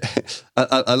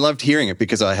 I loved hearing it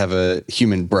because I have a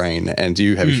human brain and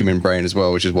you have a human brain as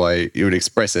well, which is why you would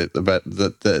express it. But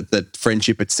the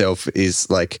friendship itself is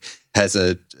like has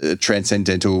a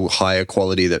transcendental higher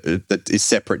quality that is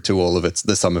separate to all of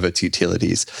the sum of its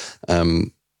utilities.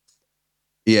 I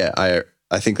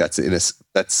think that's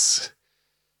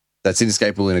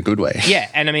inescapable in a good way. Yeah,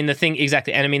 and I mean the things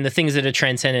that are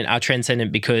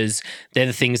transcendent because they're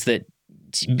the things that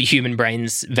human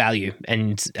brains value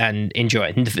and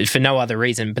enjoy for no other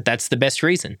reason, but that's the best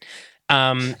reason.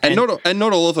 And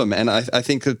not all of them. And I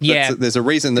think that there's a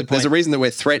reason that we're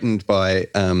threatened by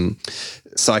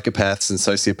psychopaths and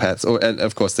sociopaths, and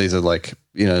of course these are like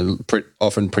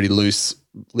often pretty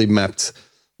loosely mapped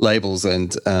labels.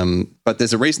 And but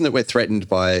there's a reason that we're threatened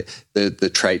by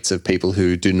the traits of people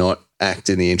who do not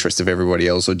act in the interest of everybody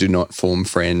else or do not form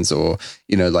friends, or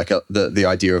the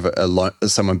idea of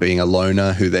someone being a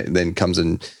loner who then comes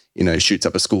and shoots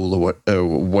up a school or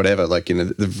whatever,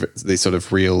 these sort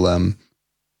of real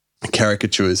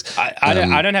caricatures.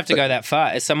 I don't have to go that far.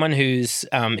 As someone who's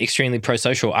extremely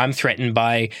pro-social, I'm threatened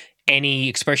by any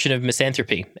expression of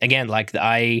misanthropy. Again,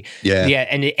 and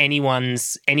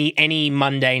any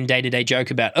mundane day-to-day joke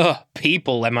about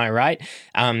people, am I right?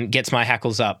 Gets my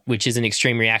hackles up, which is an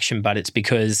extreme reaction, but it's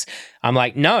because I'm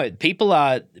like, no, people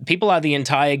are the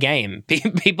entire game.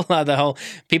 People are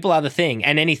the thing,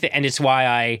 and anything, and it's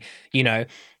why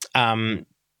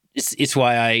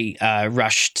I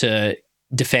rush to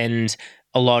defend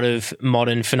a lot of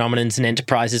modern phenomenons and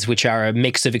enterprises, which are a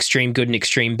mix of extreme good and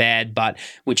extreme bad, but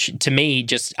which to me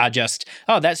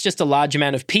that's just a large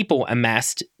amount of people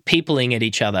amassed peopling at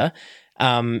each other.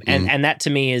 And that to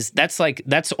me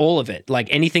that's all of it. Like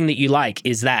anything that you like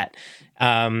is that.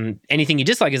 Anything you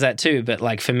dislike is that too. But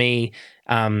like for me,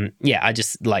 I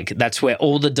just like that's where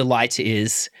all the delight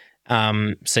is.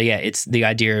 It's the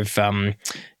idea of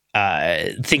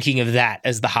thinking of that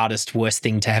as the hardest, worst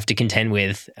thing to have to contend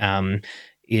with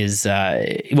it's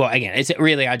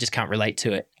really I just can't relate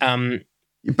to it.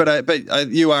 But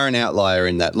you are an outlier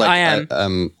in that. Like, I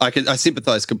am. I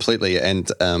sympathise completely,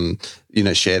 and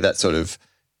share that sort of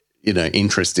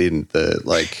interest in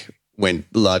the when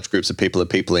large groups of people are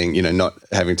peopling, not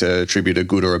having to attribute a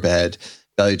good or a bad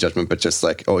value judgment, but just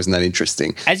like, oh, isn't that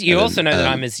interesting? As you also know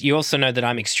that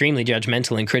I'm extremely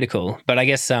judgmental and critical. But I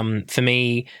guess for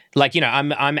me,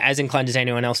 I'm as inclined as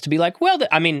anyone else to be like, well,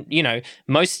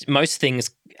 most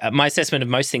things. My assessment of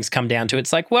most things come down to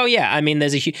it's like, well, yeah, I mean,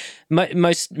 there's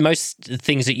most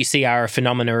things that you see are a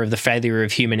phenomena of the failure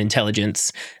of human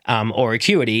intelligence or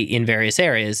acuity in various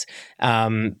areas.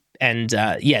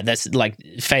 That's like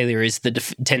failure is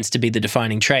tends to be the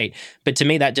defining trait. But to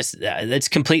me, that's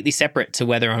completely separate to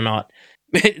whether or not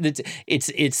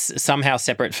it's somehow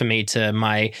separate for me to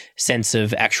my sense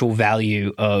of actual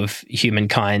value of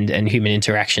humankind and human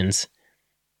interactions.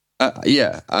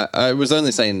 I was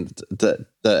only saying the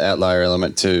outlier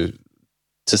element to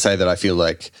say that I feel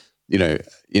like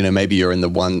maybe you're in the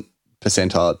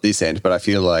percentile at this end, but I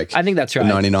feel like I think that's right.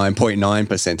 99.9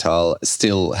 percentile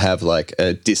still have like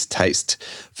a distaste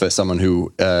for someone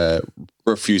who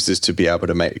refuses to be able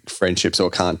to make friendships or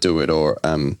can't do it, or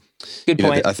good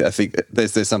point. I think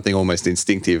there's something almost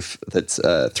instinctive that's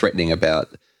threatening about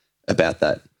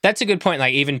that. That's a good point.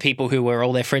 Like, even people who were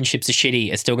all their friendships are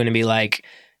shitty are still going to be like,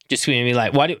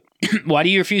 why do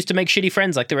you refuse to make shitty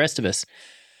friends like the rest of us?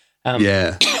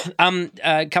 Yeah.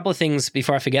 A couple of things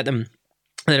before I forget them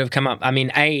that have come up. I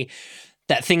mean,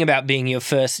 that thing about being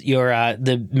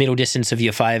the middle distance of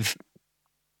your five,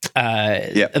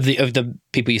 of the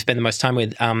people you spend the most time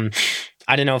with.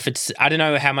 I don't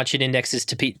know how much it indexes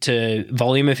to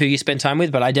volume of who you spend time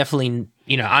with, but I definitely,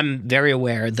 I'm very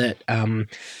aware that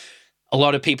a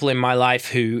lot of people in my life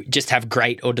who just have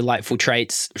great or delightful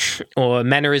traits or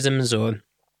mannerisms or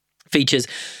features,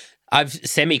 I've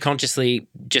semi-consciously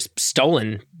just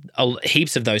stolen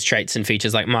heaps of those traits and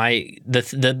features. Like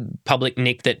the public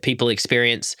Nick that people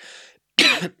experience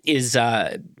is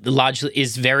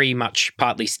very much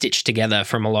partly stitched together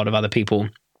from a lot of other people.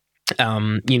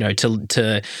 For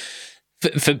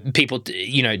people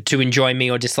to enjoy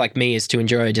me or dislike me is to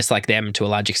enjoy or dislike them to a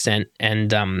large extent.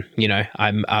 And I'm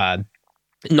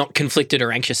not conflicted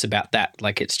or anxious about that.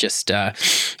 Like, it's just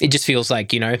it just feels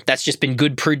like that's just been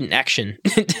good prudent action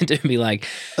to be like.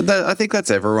 I think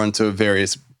that's everyone to a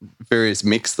various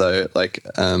mix though. Like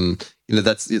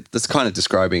that's kind of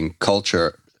describing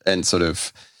culture and sort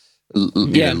of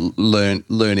learn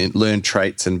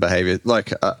traits and behavior.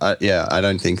 Like I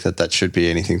don't think that should be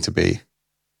anything to be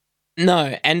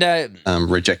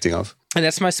rejecting of. And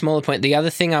that's my smaller point. The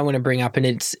other thing I want to bring up, and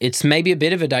it's maybe a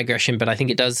bit of a digression, but I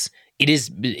think it's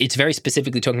very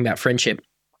specifically talking about friendship.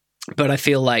 But I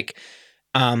feel like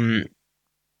a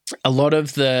lot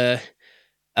of the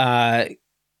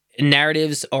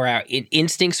narratives or our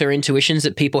instincts or intuitions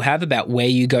that people have about where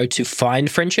you go to find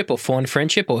friendship or form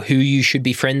friendship or who you should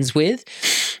be friends with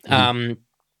tend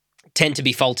to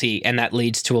be faulty, and that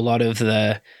leads to a lot of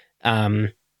the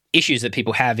issues that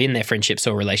people have in their friendships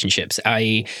or relationships.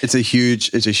 It's a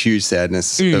huge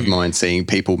sadness of mine seeing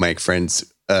people make friends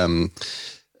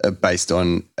based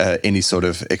on any sort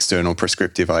of external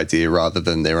prescriptive idea rather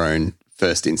than their own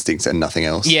first instincts and nothing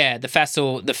else. Yeah, the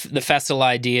facile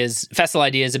ideas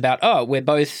about we're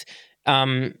both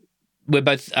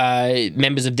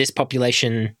members of this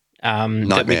population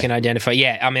that we can identify.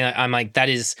 Yeah, I mean, I'm like, that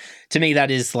is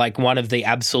like one of the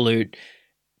absolute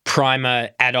primer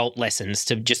adult lessons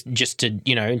to just to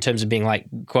in terms of being like,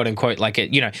 quote unquote, like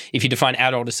if you define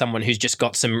adult as someone who's just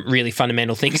got some really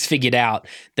fundamental things figured out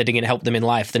that are going to help them in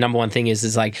life, the number one thing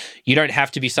is like, you don't have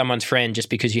to be someone's friend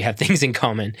just because you have things in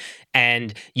common.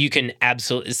 And you can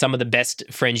absolutely, some of the best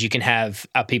friends you can have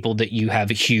are people that you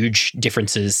have huge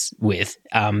differences with,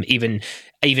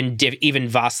 even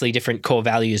vastly different core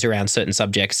values around certain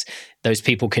subjects. Those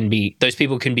people can be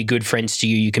good friends to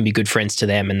you. You can be good friends to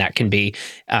them, and that can be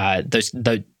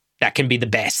that can be the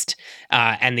best.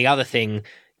 And the other thing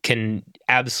can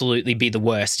absolutely be the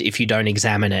worst if you don't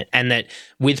examine it. And that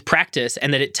with practice,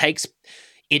 and that it takes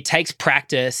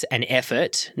practice and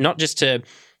effort, not just to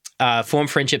form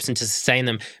friendships and to sustain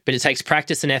them, but it takes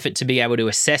practice and effort to be able to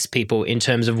assess people in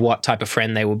terms of what type of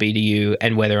friend they will be to you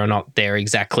and whether or not they're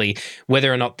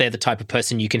the type of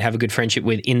person you can have a good friendship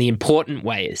with in the important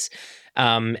ways.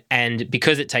 And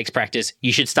because it takes practice,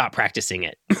 you should start practicing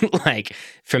it like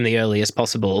from the earliest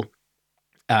possible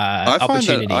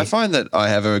opportunity. I find that I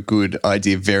have a good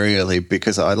idea very early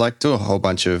because I like do a whole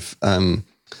bunch of I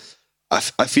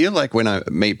feel like when I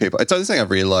meet people, it's something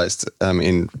I've realized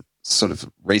in sort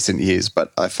of recent years,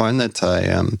 but I find that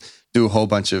I do a whole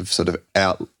bunch of sort of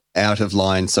out of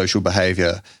line social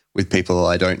behavior with people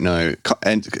I don't know,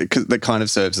 and that kind of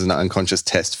serves as an unconscious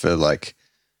test for like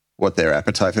what their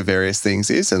appetite for various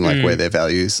things is and like where their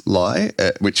values lie,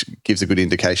 which gives a good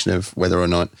indication of whether or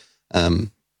not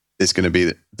there's going to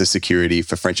be the security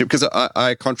for friendship. Because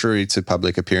I contrary to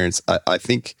public appearance, I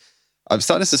think I'm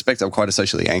starting to suspect I'm quite a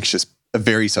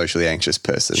very socially anxious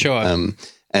person. Sure.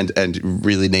 And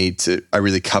really I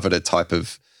really covet a type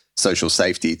of social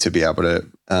safety to be able to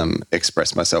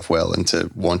express myself well and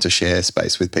to want to share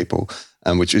space with people,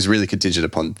 which is really contingent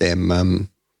upon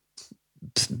them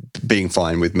being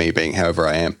fine with me being however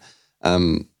I am.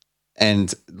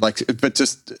 And like, but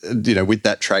just, with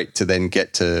that trait to then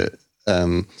get to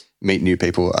meet new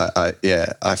people, I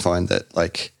find that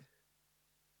like,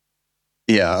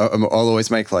 I'll always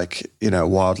make like,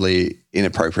 wildly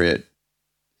inappropriate,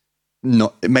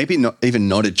 not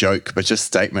a joke, but just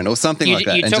statement or something like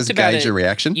that, and just gauge a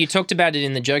reaction. You talked about it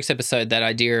in the jokes episode, that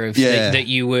idea of that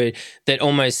you would, that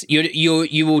almost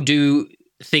you will do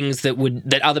things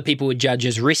that other people would judge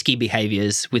as risky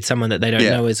behaviors with someone that they don't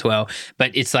know as well.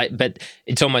 But it's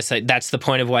almost like that's the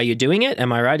point of why you're doing it.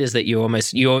 Am I right? Is that you're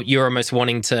almost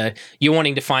wanting to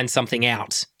find something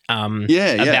out.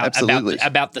 Absolutely.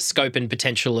 About the scope and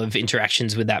potential of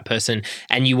interactions with that person,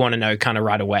 and you want to know kind of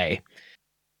right away.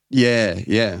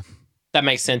 Yeah. That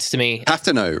makes sense to me. Have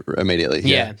to know immediately.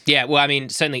 Yeah. Well, I mean,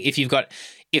 certainly if you've got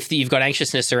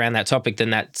anxiousness around that topic,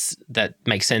 then that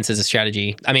makes sense as a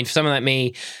strategy. I mean, for someone like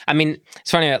me, I mean,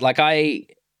 it's funny, like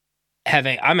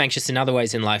I'm anxious in other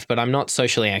ways in life, but I'm not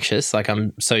socially anxious. Like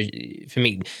for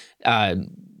me,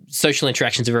 social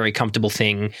interactions are a very comfortable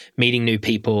thing, meeting new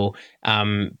people,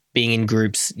 being in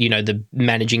groups, the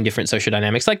managing different social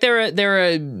dynamics. Like there are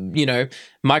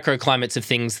microclimates of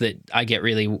things that I get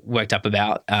really worked up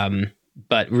about.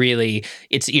 But really,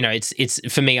 it's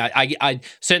for me. I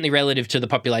certainly relative to the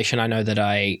population, I know that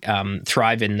I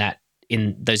thrive in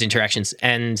those interactions,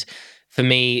 and for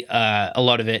me, a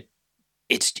lot of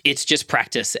it's just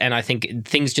practice, and I think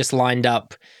things just lined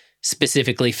up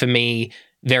specifically for me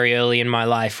very early in my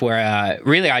life, where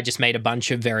really I just made a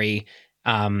bunch of very.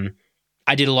 I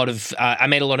made a lot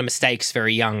of mistakes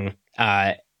very young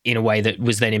in a way that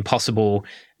was then impossible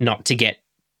not to get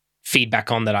feedback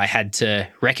on that I had to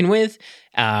reckon with.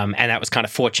 And that was kind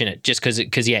of fortunate just because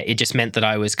it just meant that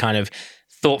I was kind of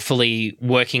thoughtfully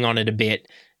working on it a bit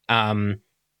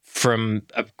from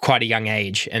quite a young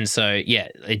age. And so,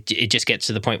 it just gets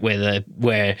to the point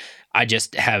where I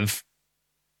just have,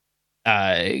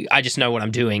 I just know what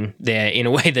I'm doing there in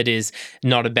a way that is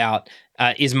not about,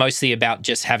 is mostly about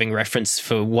just having reference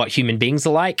for what human beings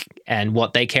are like and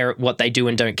what they do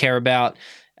and don't care about.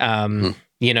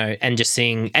 And just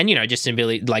seeing, and just an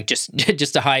ability, like just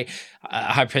a high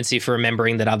propensity for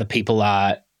remembering that other people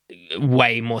are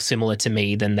way more similar to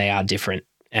me than they are different,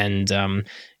 and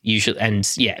usually,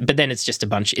 but then it's just a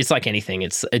bunch. It's like anything.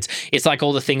 It's like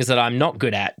all the things that I'm not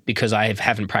good at because I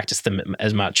haven't practiced them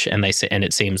as much, and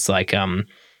it seems like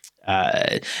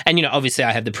obviously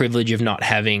I have the privilege of not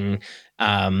having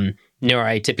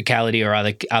neuroatypicality or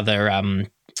other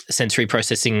sensory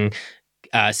processing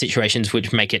situations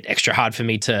which make it extra hard for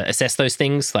me to assess those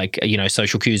things. Like,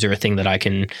 social cues are a thing that I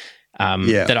can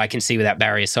see without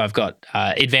barriers. So I've got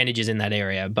advantages in that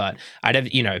area, but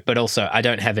but also I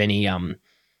don't have any,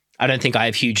 I don't think I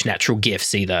have huge natural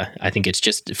gifts either. I think it's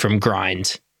just from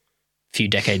grind, a few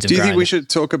decades of grind. Do you think we should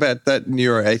talk about that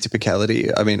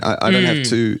neuroatypicality? I mean, I don't have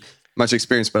too much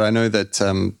experience, but I know that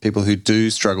people who do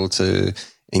struggle to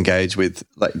engage with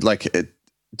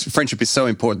friendship is so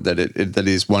important that that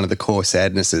is one of the core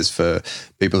sadnesses for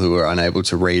people who are unable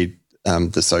to read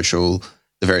the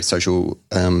very social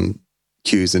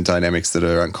cues and dynamics that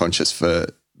are unconscious for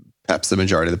perhaps the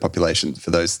majority of the population.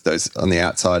 For those on the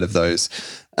outside of those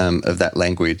of that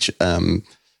language,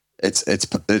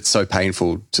 it's so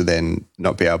painful to then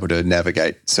not be able to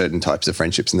navigate certain types of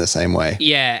friendships in the same way.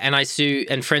 Yeah, and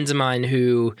friends of mine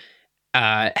who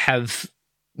have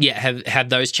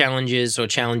those challenges or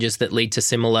challenges that lead to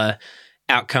similar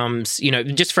outcomes,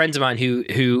 just friends of mine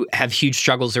who have huge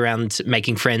struggles around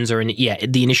making friends or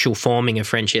the initial forming of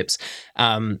friendships.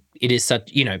 It is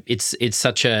such,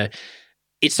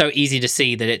 it's so easy to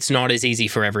see that it's not as easy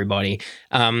for everybody.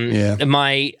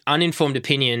 My uninformed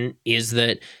opinion is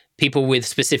that people with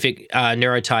specific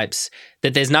neurotypes,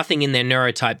 that there's nothing in their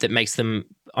neurotype that makes them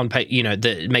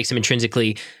that makes them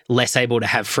intrinsically less able to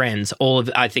have friends.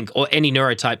 I think any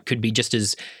neurotype could be just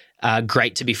as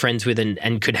great to be friends with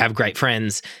and could have great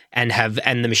friends and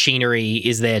the machinery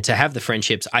is there to have the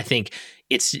friendships. I think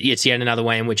it's yet another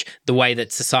way in which the way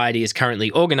that society is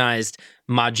currently organized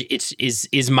is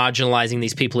marginalizing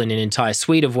these people in an entire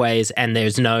suite of ways, and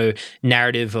there's no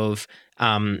narrative of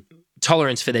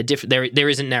tolerance for their there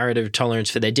isn't narrative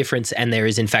tolerance for their difference, and there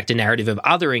is in fact a narrative of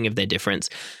othering of their difference.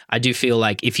 I do feel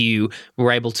like if you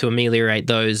were able to ameliorate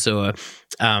those or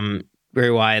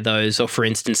rewire those, or for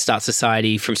instance start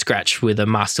society from scratch with a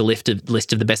master list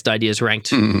of the best ideas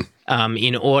ranked in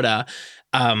order,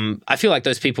 I feel like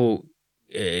those people,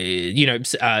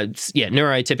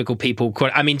 neuroatypical people,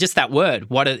 I mean, just that word,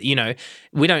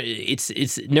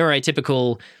 it's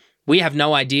neuroatypical. We have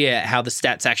no idea how the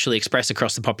stats actually express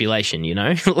across the population,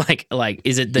 like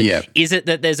is it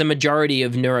that there's a majority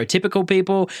of neurotypical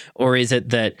people, or is it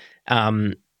that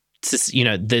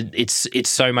it's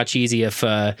so much easier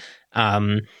for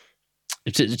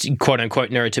quote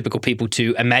unquote neurotypical people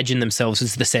to imagine themselves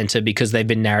as the center because they've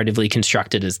been narratively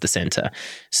constructed as the center,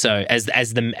 so as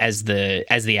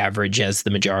the average, as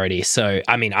the majority. So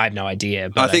I mean, I have no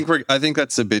idea, but I think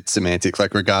that's a bit semantic.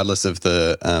 Like, regardless of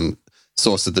the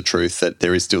source of the truth, that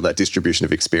there is still that distribution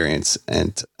of experience,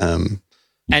 and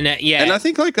And and I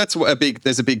think like that's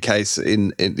there's a big case in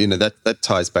that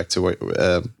ties back to what,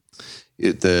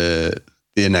 the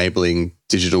enabling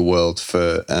digital world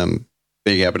for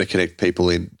being able to connect people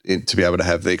in to be able to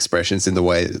have the expressions in the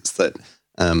ways that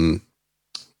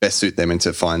best suit them and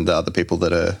to find the other people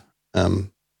that are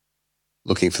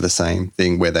looking for the same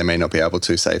thing where they may not be able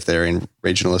to, say if they're in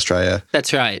regional Australia.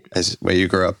 That's right. As where you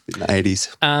grew up in the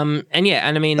 80s. And I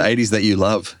mean... The 80s that you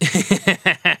love.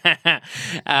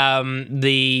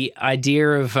 The idea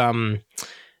of...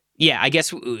 I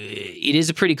guess it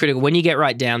is a pretty critical... When you get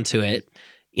right down to it,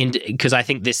 because I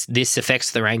think this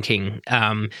affects the ranking,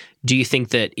 do you think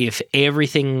that if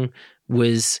everything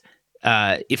was...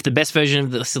 if the best version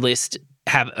of this list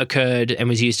have occurred and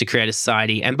was used to create a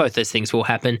society, and both those things will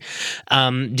happen,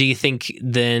 do you think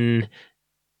then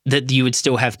that you would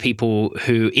still have people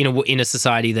who in a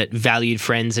society that valued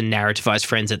friends and narrativized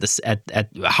friends at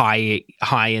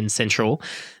high and central,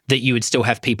 that you would still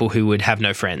have people who would have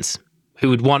no friends, who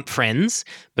would want friends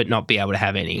but not be able to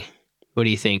have any? What do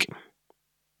you think?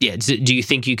 Yeah, do you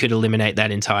think you could eliminate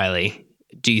that entirely?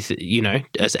 Do you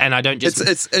and I don't just...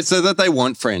 It's so that they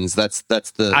want friends. That's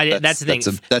the thing.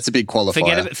 That's a big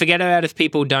qualifier. Forget about if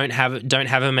people don't have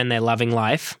them and they're loving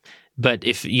life. But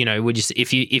if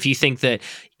you think that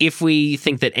if we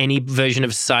think that any version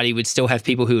of society would still have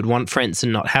people who would want friends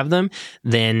and not have them,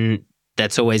 then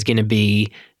that's always going to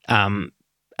be con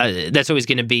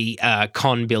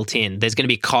built in. There's going to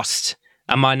be cost,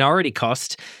 a minority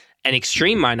cost, an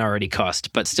extreme minority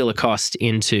cost, but still a cost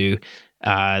into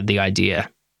the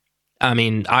idea. I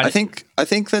mean, I think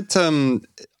that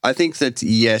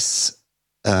yes,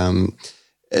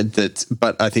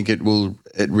 but I think it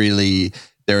really.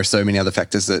 There are so many other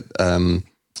factors that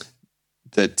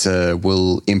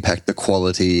will impact the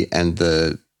quality and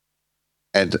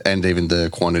even the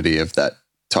quantity of that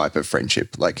type of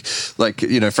friendship. Like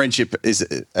friendship is,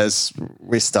 as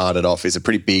we started off, is a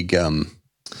pretty big.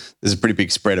 There's a pretty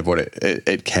big spread of what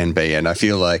it can be, and I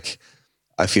feel like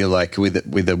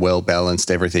with a well balanced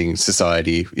everything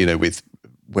society, with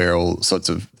where all sorts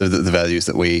of the values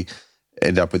that we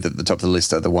end up with at the top of the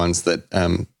list are the ones that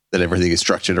that everything is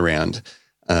structured around.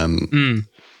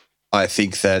 I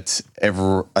think that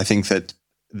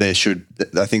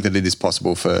it is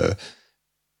possible for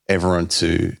everyone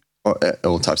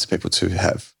all types of people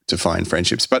to find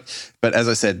friendships. But as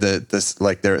I said,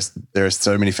 there are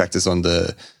so many factors on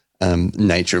the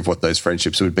nature of what those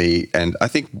friendships would be, and I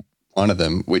think one of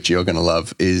them, which you're going to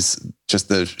love, is just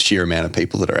the sheer amount of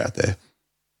people that are out there.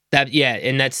 That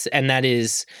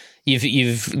is.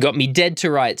 You've got me dead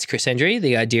to rights, Chris Hendry.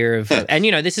 The idea of and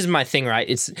this is my thing, right?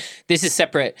 This is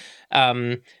separate.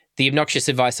 The obnoxious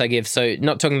advice I give. So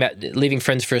not talking about leaving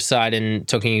friends for a side and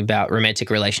talking about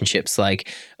romantic relationships.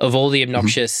 Like of all the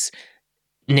obnoxious,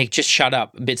 Nick, just shut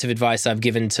up bits of advice I've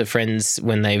given to friends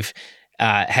when they've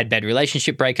had bad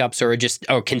relationship breakups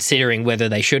or considering whether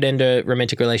they should end a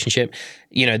romantic relationship.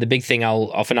 The big thing I'll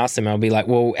often ask them, I'll be like,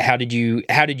 well, how did you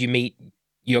meet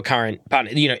your current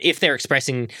partner? If they're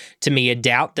expressing to me a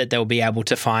doubt that they'll be able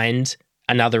to find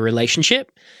another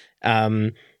relationship,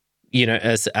 as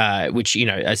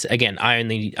again,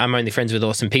 I'm only friends with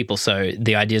awesome people, so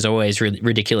the idea is always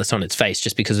ridiculous on its face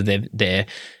just because of their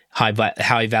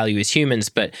high value as humans.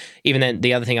 But even then,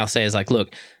 the other thing I'll say is like,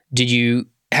 look,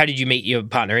 how did you meet your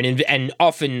partner? And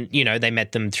often, they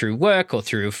met them through work or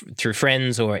through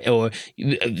friends or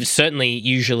certainly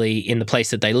usually in the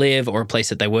place that they live or a place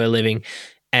that they were living.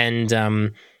 And I'll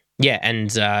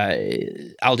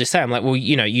just say, I'm like, well,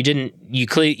 you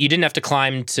didn't have to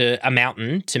climb to a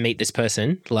mountain to meet this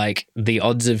person. Like the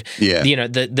odds of,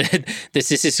 the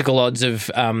statistical odds of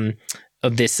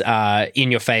this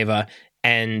in your favor.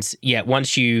 And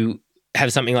once you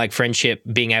have something like friendship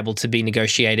being able to be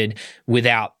negotiated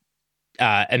without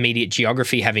immediate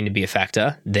geography having to be a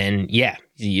factor, then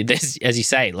there's, as you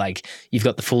say, like you've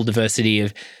got the full diversity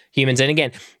of humans. And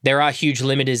again, there are huge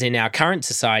limiters in our current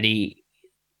society.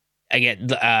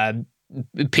 Again,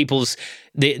 people's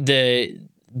the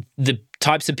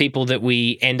types of people that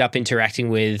we end up interacting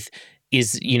with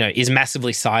is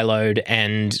massively siloed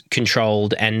and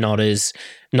controlled and not as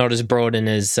broad and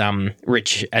as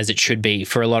rich as it should be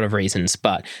for a lot of reasons.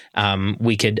 But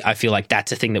I feel like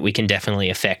that's a thing that we can definitely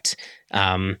affect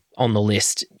on the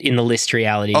list, in the list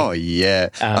reality. Oh yeah.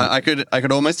 I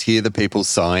could almost hear the people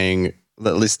sighing,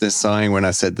 the listeners sighing when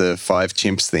I said the 5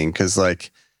 chimps thing. 'Cause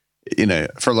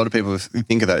for a lot of people who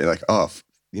think of that, you're like, oh,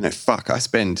 fuck, I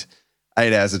spend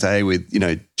 8 hours a day with,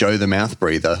 Joe the mouth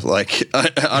breather. Like,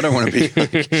 I don't want to be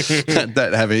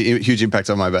that have a huge impact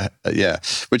on my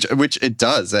which it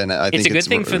does, and I think it's a good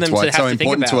thing for them to have so to think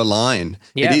important about. to align.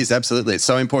 Yeah. It is absolutely. It's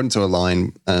so important to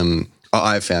align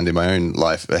I've found in my own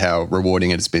life how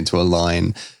rewarding it has been to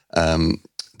align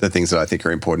the things that I think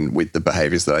are important with the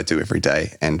behaviors that I do every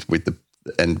day, and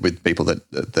with people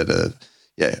that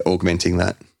are augmenting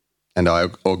that. And I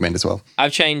augment as well.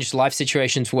 I've changed life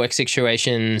situations, work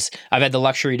situations. I've had the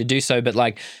luxury to do so, but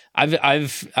like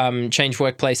I've changed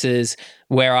workplaces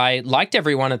where I liked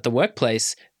everyone at the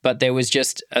workplace, but there was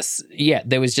just a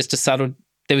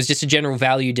general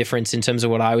value difference in terms of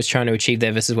what I was trying to achieve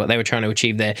there versus what they were trying to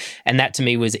achieve there. And that to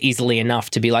me was easily enough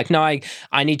to be like, no,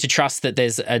 I need to trust that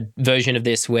there's a version of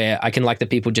this where I can like the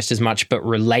people just as much, but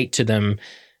relate to them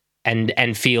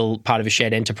and feel part of a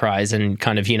shared enterprise and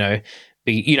kind of,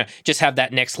 just have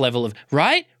that next level of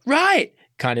right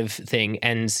kind of thing.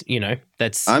 And,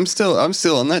 that's... I'm still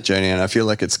on that journey, and I feel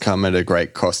like it's come at a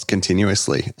great cost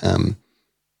continuously.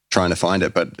 Trying to find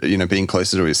it, but being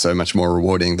closer to it is so much more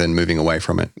rewarding than moving away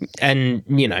from it. And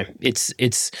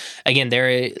it's again, there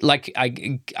are, like,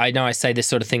 I know I say this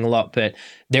sort of thing a lot, but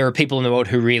there are people in the world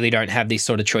who really don't have these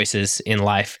sort of choices in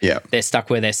life. Yeah, they're stuck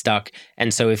where they're stuck,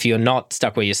 and so if you're not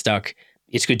stuck where you're stuck,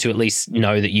 it's good to at least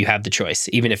know that you have the choice,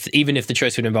 even if the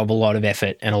choice would involve a lot of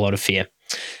effort and a lot of fear.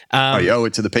 You owe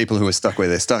it to the people who are stuck where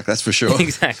they're stuck. That's for sure.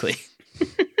 Exactly.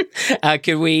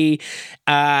 Could we?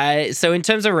 So in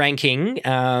terms of ranking,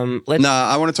 let's. No,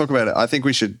 I want to talk about it. I think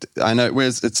we should. I know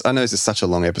this is such a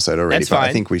long episode already, That's but fine.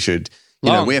 I think we should.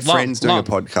 We're friends doing a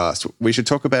podcast. We should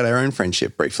talk about our own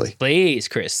friendship briefly, please,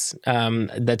 Chris.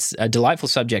 That's a delightful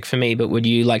subject for me. But would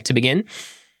you like to begin?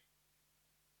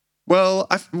 Well,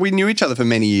 we knew each other for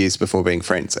many years before being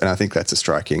friends, and I think that's a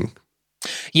striking.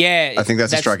 Yeah, I think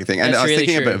that's a striking thing. And I was really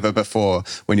thinking true. about it before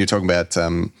when you're talking about,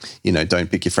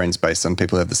 don't pick your friends based on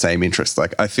people who have the same interests.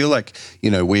 Like, I feel like,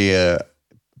 we're,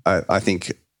 I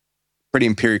think, pretty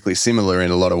empirically similar in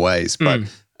a lot of ways, but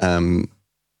and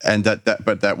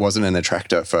that wasn't an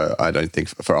attractor I don't think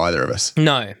for either of us.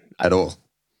 No, at all.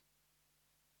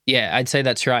 Yeah, I'd say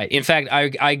that's right. In fact,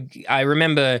 I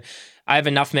remember I have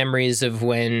enough memories of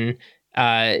when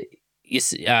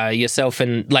yourself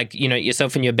and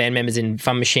your band members in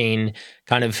Fun Machine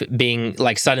kind of being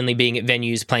like suddenly being at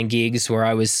venues playing gigs where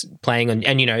I was playing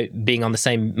and being on the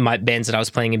same bands that I was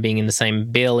playing and being in the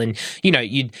same bill, and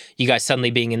you guys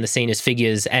suddenly being in the scene as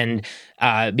figures, and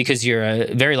because you're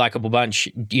a very likable bunch,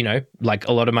 like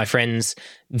a lot of my friends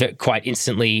that quite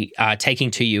instantly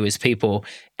taking to you as people,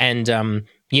 and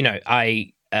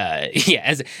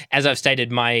as I've stated,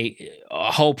 my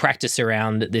whole practice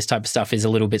around this type of stuff is a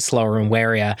little bit slower and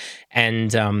warier,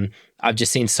 and I've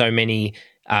just seen so many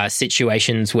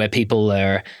situations where people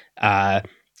are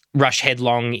rush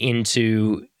headlong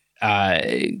into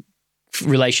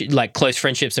close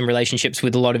friendships and relationships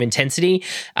with a lot of intensity,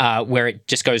 where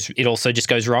it also just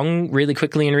goes wrong really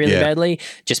quickly and really badly,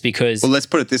 just because. Well, let's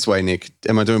put it this way, Nick.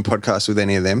 Am I doing podcasts with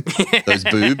any of them? Those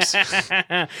boobs,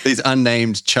 these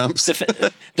unnamed chumps.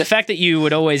 The fact that you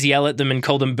would always yell at them and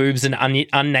call them boobs and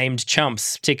unnamed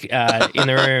chumps in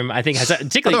the room, I think has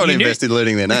particularly. I don't want to invest in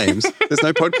learning their names. There's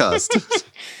no podcast.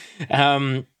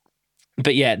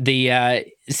 But yeah,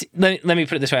 let me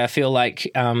put it this way. I feel like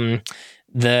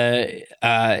there's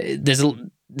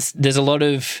a lot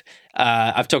of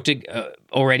I've talked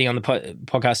already on the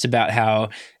podcast about how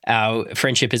our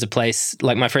friendship is a place,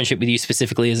 like my friendship with you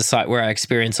specifically, is a site where I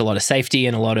experience a lot of safety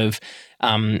and a lot of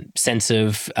sense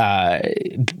of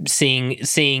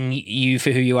seeing you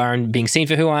for who you are and being seen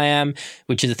for who I am,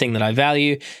 which is a thing that I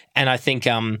value. And I think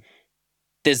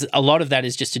there's a lot of that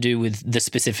is just to do with the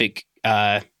specific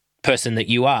person that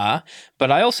you are.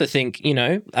 But I also think,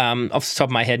 off the top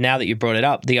of my head, now that you brought it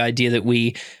up, the idea that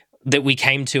we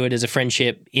came to it as a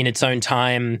friendship in its own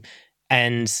time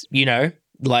and,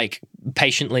 like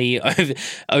patiently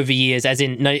over years, as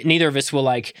in neither of us were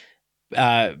like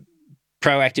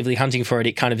proactively hunting for it.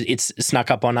 It's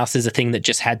snuck up on us as a thing that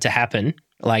just had to happen.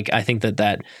 Like, I think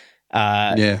that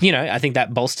I think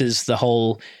that bolsters the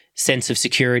whole sense of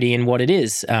security in what it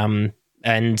is.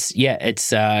 It's,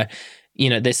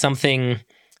 there's something,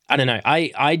 I don't know.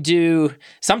 I do,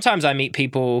 sometimes I meet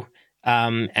people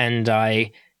and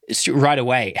I right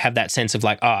away have that sense of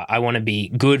like, oh, I want to be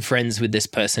good friends with this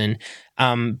person.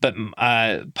 But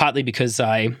partly because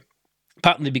of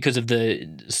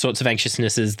the sorts of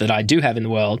anxiousnesses that I do have in the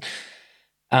world,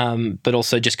 but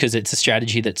also just because it's a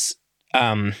strategy that's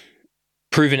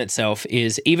proven itself,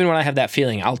 is even when I have that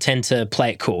feeling, I'll tend to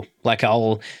play it cool. Like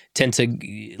I'll tend to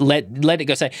let it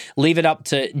go. Say, leave it up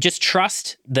to just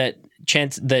trust that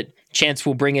chance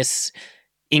will bring us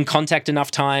in contact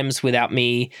enough times without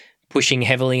me pushing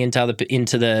heavily into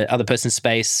the other person's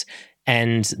space,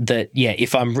 and that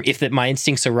if my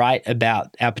instincts are right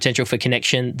about our potential for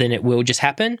connection, then it will just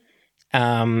happen.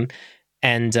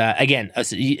 And again,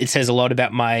 it says a lot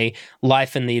about my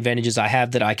life and the advantages I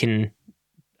have that I can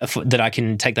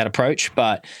take that approach,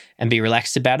 and be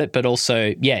relaxed about it. But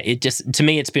also, it just, to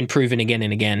me, it's been proven again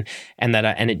and again, and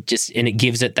it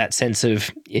gives it that sense of,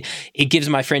 it gives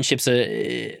my friendships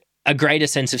a greater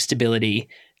sense of stability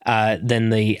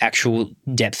than the actual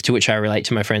depth to which I relate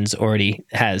to my friends already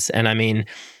has. And I mean,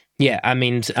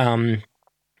 I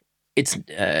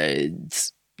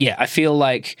feel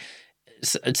like.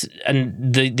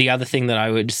 And the other thing that I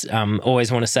would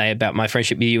always want to say about my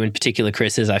friendship with you in particular,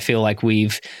 Chris, is I feel like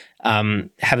we've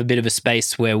have a bit of a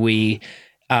space where we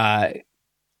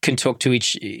can talk to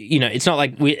each. It's not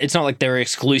like there are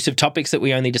exclusive topics that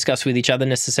we only discuss with each other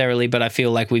necessarily, but I feel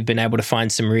like we've been able to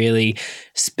find some really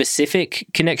specific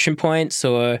connection points,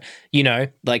 or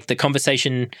like the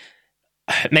conversation.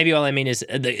 Maybe all I mean is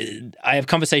I have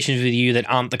conversations with you that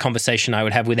aren't the conversation I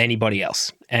would have with anybody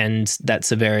else, and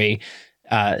that's a very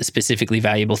specifically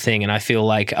valuable thing. And I feel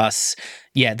like us,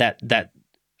 that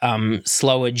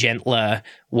slower, gentler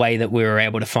way that we were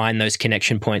able to find those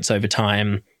connection points over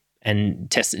time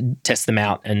and test them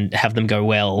out and have them go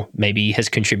well, maybe has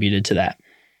contributed to that.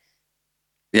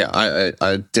 Yeah,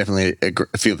 I definitely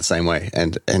feel the same way,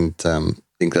 and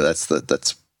think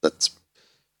that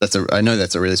I know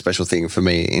that's a really special thing for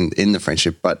me in the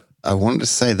friendship. But I wanted to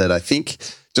say that I think,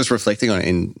 just reflecting on it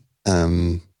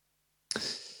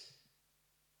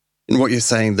in what you're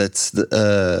saying, that's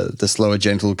the slower,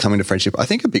 gentle coming to friendship. I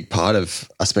think a big part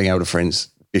of us being able to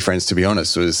be friends, to be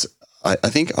honest, was I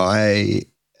think I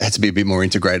had to be a bit more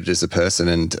integrated as a person,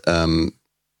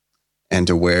 and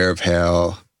aware of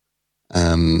how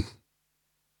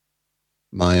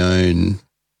my own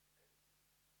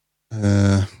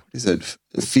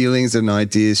feelings and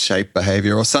ideas shape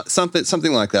behavior, or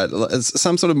something like that.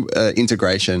 Some sort of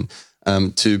integration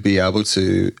to be able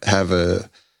to have a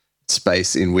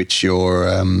space in which your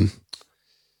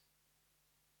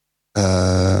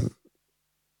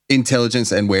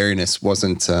intelligence and wariness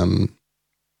wasn't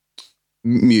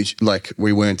like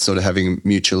we weren't sort of having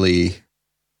mutually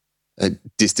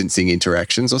distancing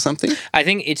interactions or something. I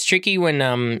think it's tricky when,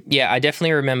 I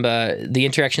definitely remember the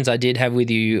interactions I did have with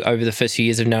you over the first few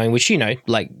years of knowing, which,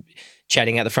 like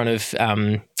chatting at the front of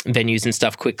venues and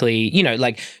stuff quickly,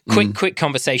 like quick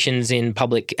conversations at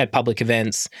public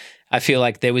events. I feel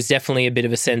like there was definitely a bit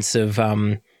of a sense of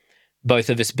both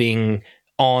of us being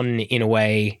on in a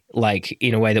way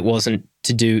that wasn't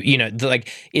to do, there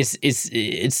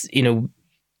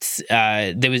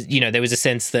was a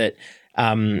sense that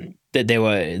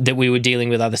that we were dealing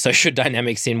with other social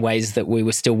dynamics in ways that we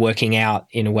were still working out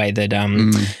in a way that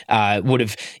would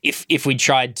have, if we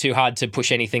tried too hard to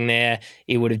push anything there,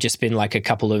 it would have just been like a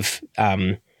couple of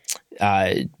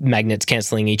magnets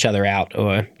canceling each other out,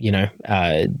 or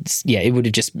it would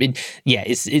have just been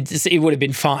it would have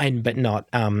been fine, but not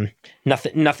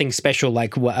nothing special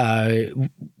like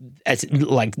as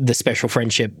like the special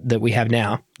friendship that we have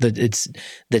now that's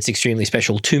extremely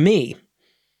special to me.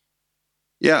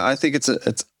 Yeah, I think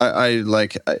I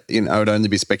would only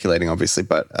be speculating, obviously,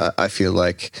 but I feel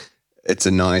like it's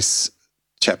a nice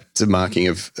chapter marking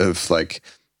of like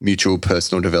mutual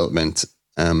personal development,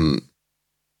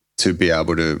 to be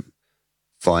able to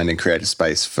find and create a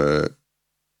space for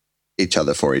each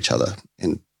other.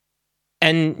 And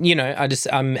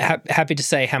I'm happy to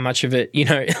say how much of it,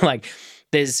 like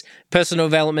there's personal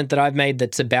development that I've made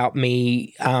that's about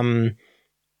me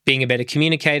being a better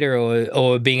communicator,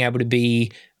 or being able to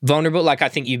be vulnerable. Like I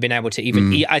think you've been able to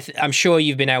even, I'm sure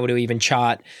you've been able to even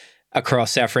chart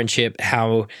across our friendship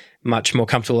how much more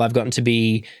comfortable I've gotten to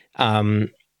be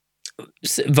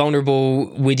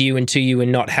vulnerable with you and to you,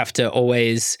 and not have to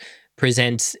always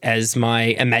present as my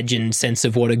imagined sense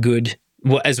of what a great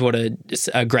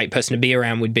person to be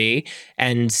around would be.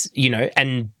 And,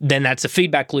 and then that's a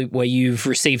feedback loop where you've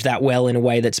received that well in a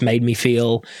way that's made me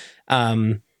feel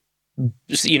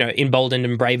emboldened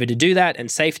and braver to do that,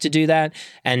 and safe to do that.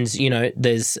 And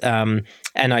there's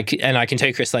and I can tell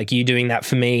you, Chris, like you doing that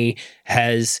for me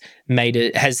has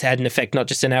had an effect not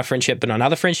just in our friendship but on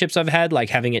other friendships I've had. Like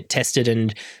having it tested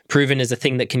and proven as a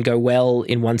thing that can go well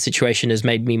in one situation has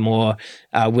made me more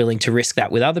willing to risk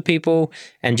that with other people,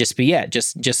 and just be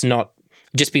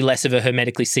less of a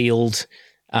hermetically sealed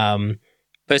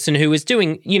person who was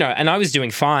doing, and I was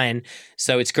doing fine.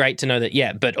 So it's great to know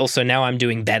that, but also now I'm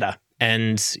doing better.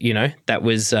 And,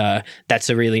 that's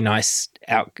a really nice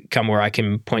outcome where I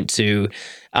can point to,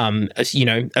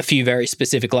 a few very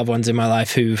specific loved ones in my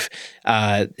life who've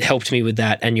helped me with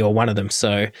that, and you're one of them.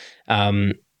 So,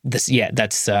 that's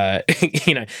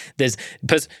there's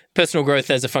personal growth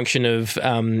as a function of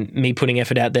me putting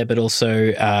effort out there, but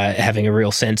also having a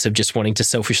real sense of just wanting to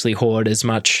selfishly hoard as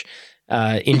much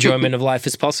enjoyment of life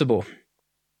as possible.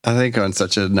 I think on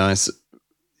such a nice,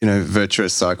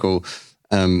 virtuous cycle,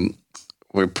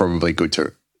 we're probably good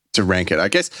to rank it. I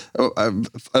guess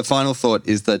a final thought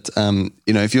is that,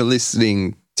 if you're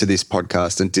listening to this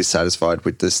podcast and dissatisfied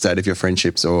with the state of your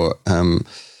friendships or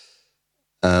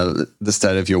the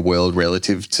state of your world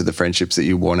relative to the friendships that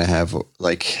you want to have,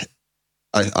 like,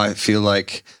 I feel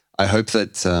like, I hope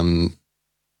that,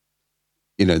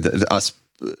 us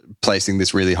placing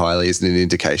this really highly is an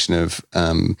indication of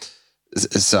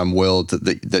some world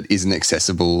that isn't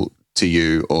accessible to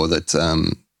you, or that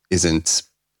isn't,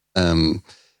 the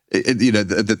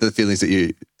feelings that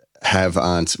you have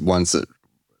aren't ones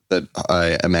that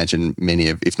I imagine many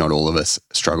of, if not all of us,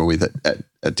 struggle with at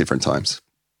different times.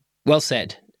 Well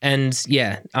said. And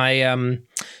yeah, for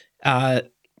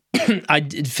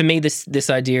me, this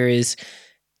idea is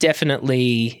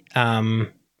definitely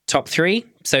top 3.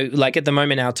 So like at the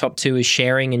moment, our top 2 is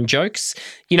sharing and jokes.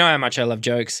 You know how much I love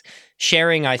jokes.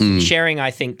 Sharing, I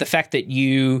think the fact that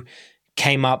you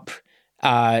came up,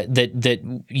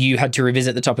 that you had to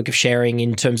revisit the topic of sharing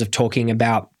in terms of talking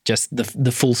about just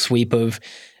the full sweep of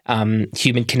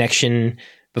human connection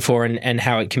before and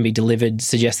how it can be delivered,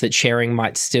 suggests that sharing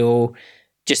might still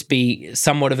just be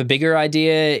somewhat of a bigger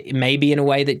idea, maybe in a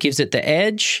way that gives it the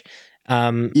edge.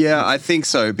 Yeah, I think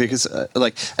so, because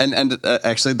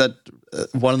actually that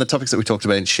one of the topics that we talked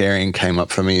about in sharing came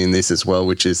up for me in this as well,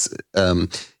 which is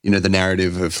the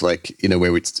narrative of where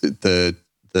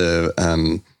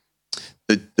the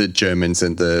Germans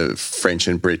and the French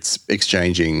and Brits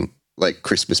exchanging like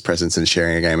Christmas presents and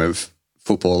sharing a game of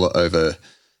football over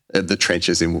the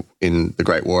trenches in the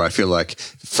Great War. I feel like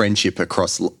friendship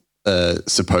across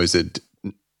supposed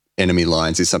enemy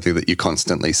lines is something that you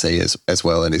constantly see as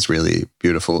well, and is really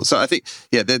beautiful. So I think,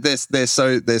 yeah, they're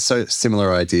so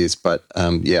similar ideas, but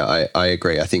I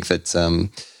agree. I think that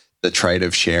the trait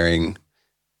of sharing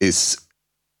is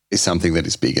something that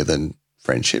is bigger than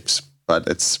friendships, but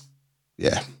it's.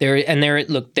 Yeah.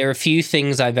 There are few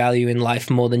things I value in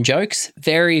life more than jokes.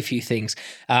 Very few things.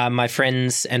 My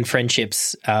friends and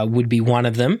friendships would be one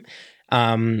of them.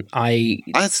 I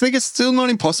think it's still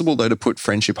not impossible though to put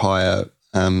friendship higher,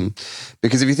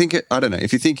 because if you think,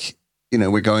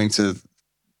 we're going to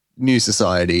new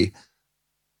society,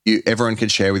 everyone can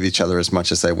share with each other as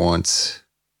much as they want,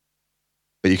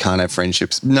 but you can't have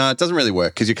friendships. No, it doesn't really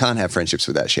work, because you can't have friendships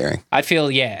without sharing. I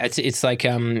feel it's like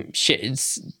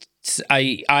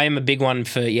I am a big one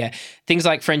for things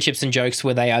like friendships and jokes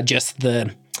where they are just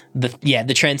the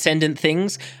transcendent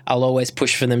things. I'll always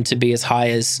push for them to be as high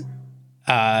as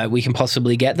we can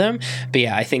possibly get them. But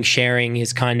I think sharing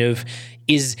is kind of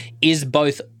is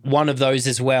both one of those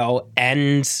as well,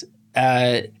 and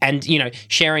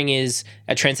sharing is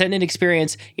a transcendent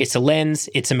experience. It's a lens.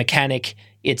 It's a mechanic.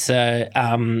 It's a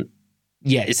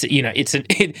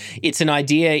it's an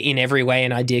idea in every way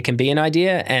an idea can be an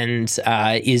idea, and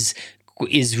is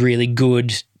really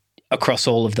good across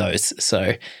all of those.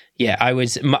 So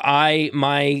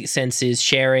my sense is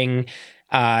sharing,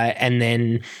 and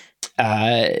then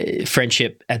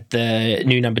friendship at the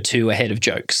new number 2 ahead of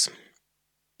jokes.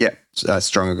 Yeah,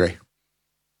 strong agree.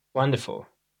 Wonderful.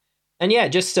 And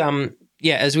just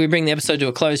as we bring the episode to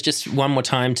a close, just one more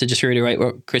time to just reiterate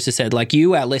what Chris has said. Like,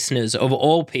 you, our listeners, of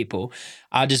all people,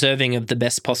 are deserving of the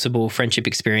best possible friendship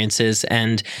experiences,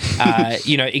 and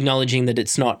acknowledging that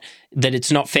it's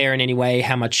not fair in any way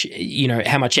how much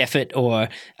effort or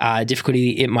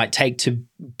difficulty it might take to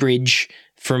bridge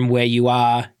from where you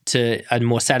are to a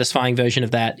more satisfying version of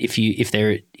that, if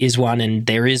there is one, and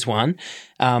there is one.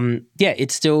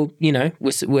 It's still,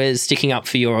 we're sticking up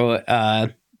for your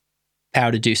power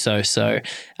to do so. So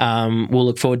we'll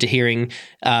look forward to hearing,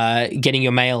 getting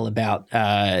your mail about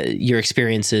your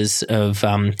experiences of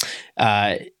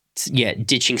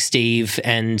ditching Steve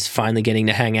and finally getting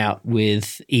to hang out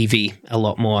with Evie a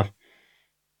lot more.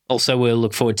 Also, we'll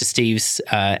look forward to Steve's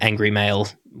angry mail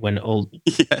when all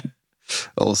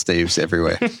Steves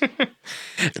everywhere.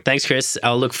 Thanks, Chris.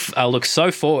 I'll look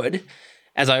so forward,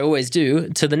 as I always do,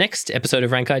 to the next episode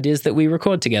of Rank Ideas that we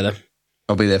record together.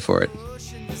 I'll be there for it.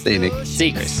 See you, Nick. See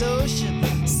you, Chris.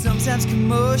 Sometimes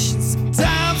commotion, sometimes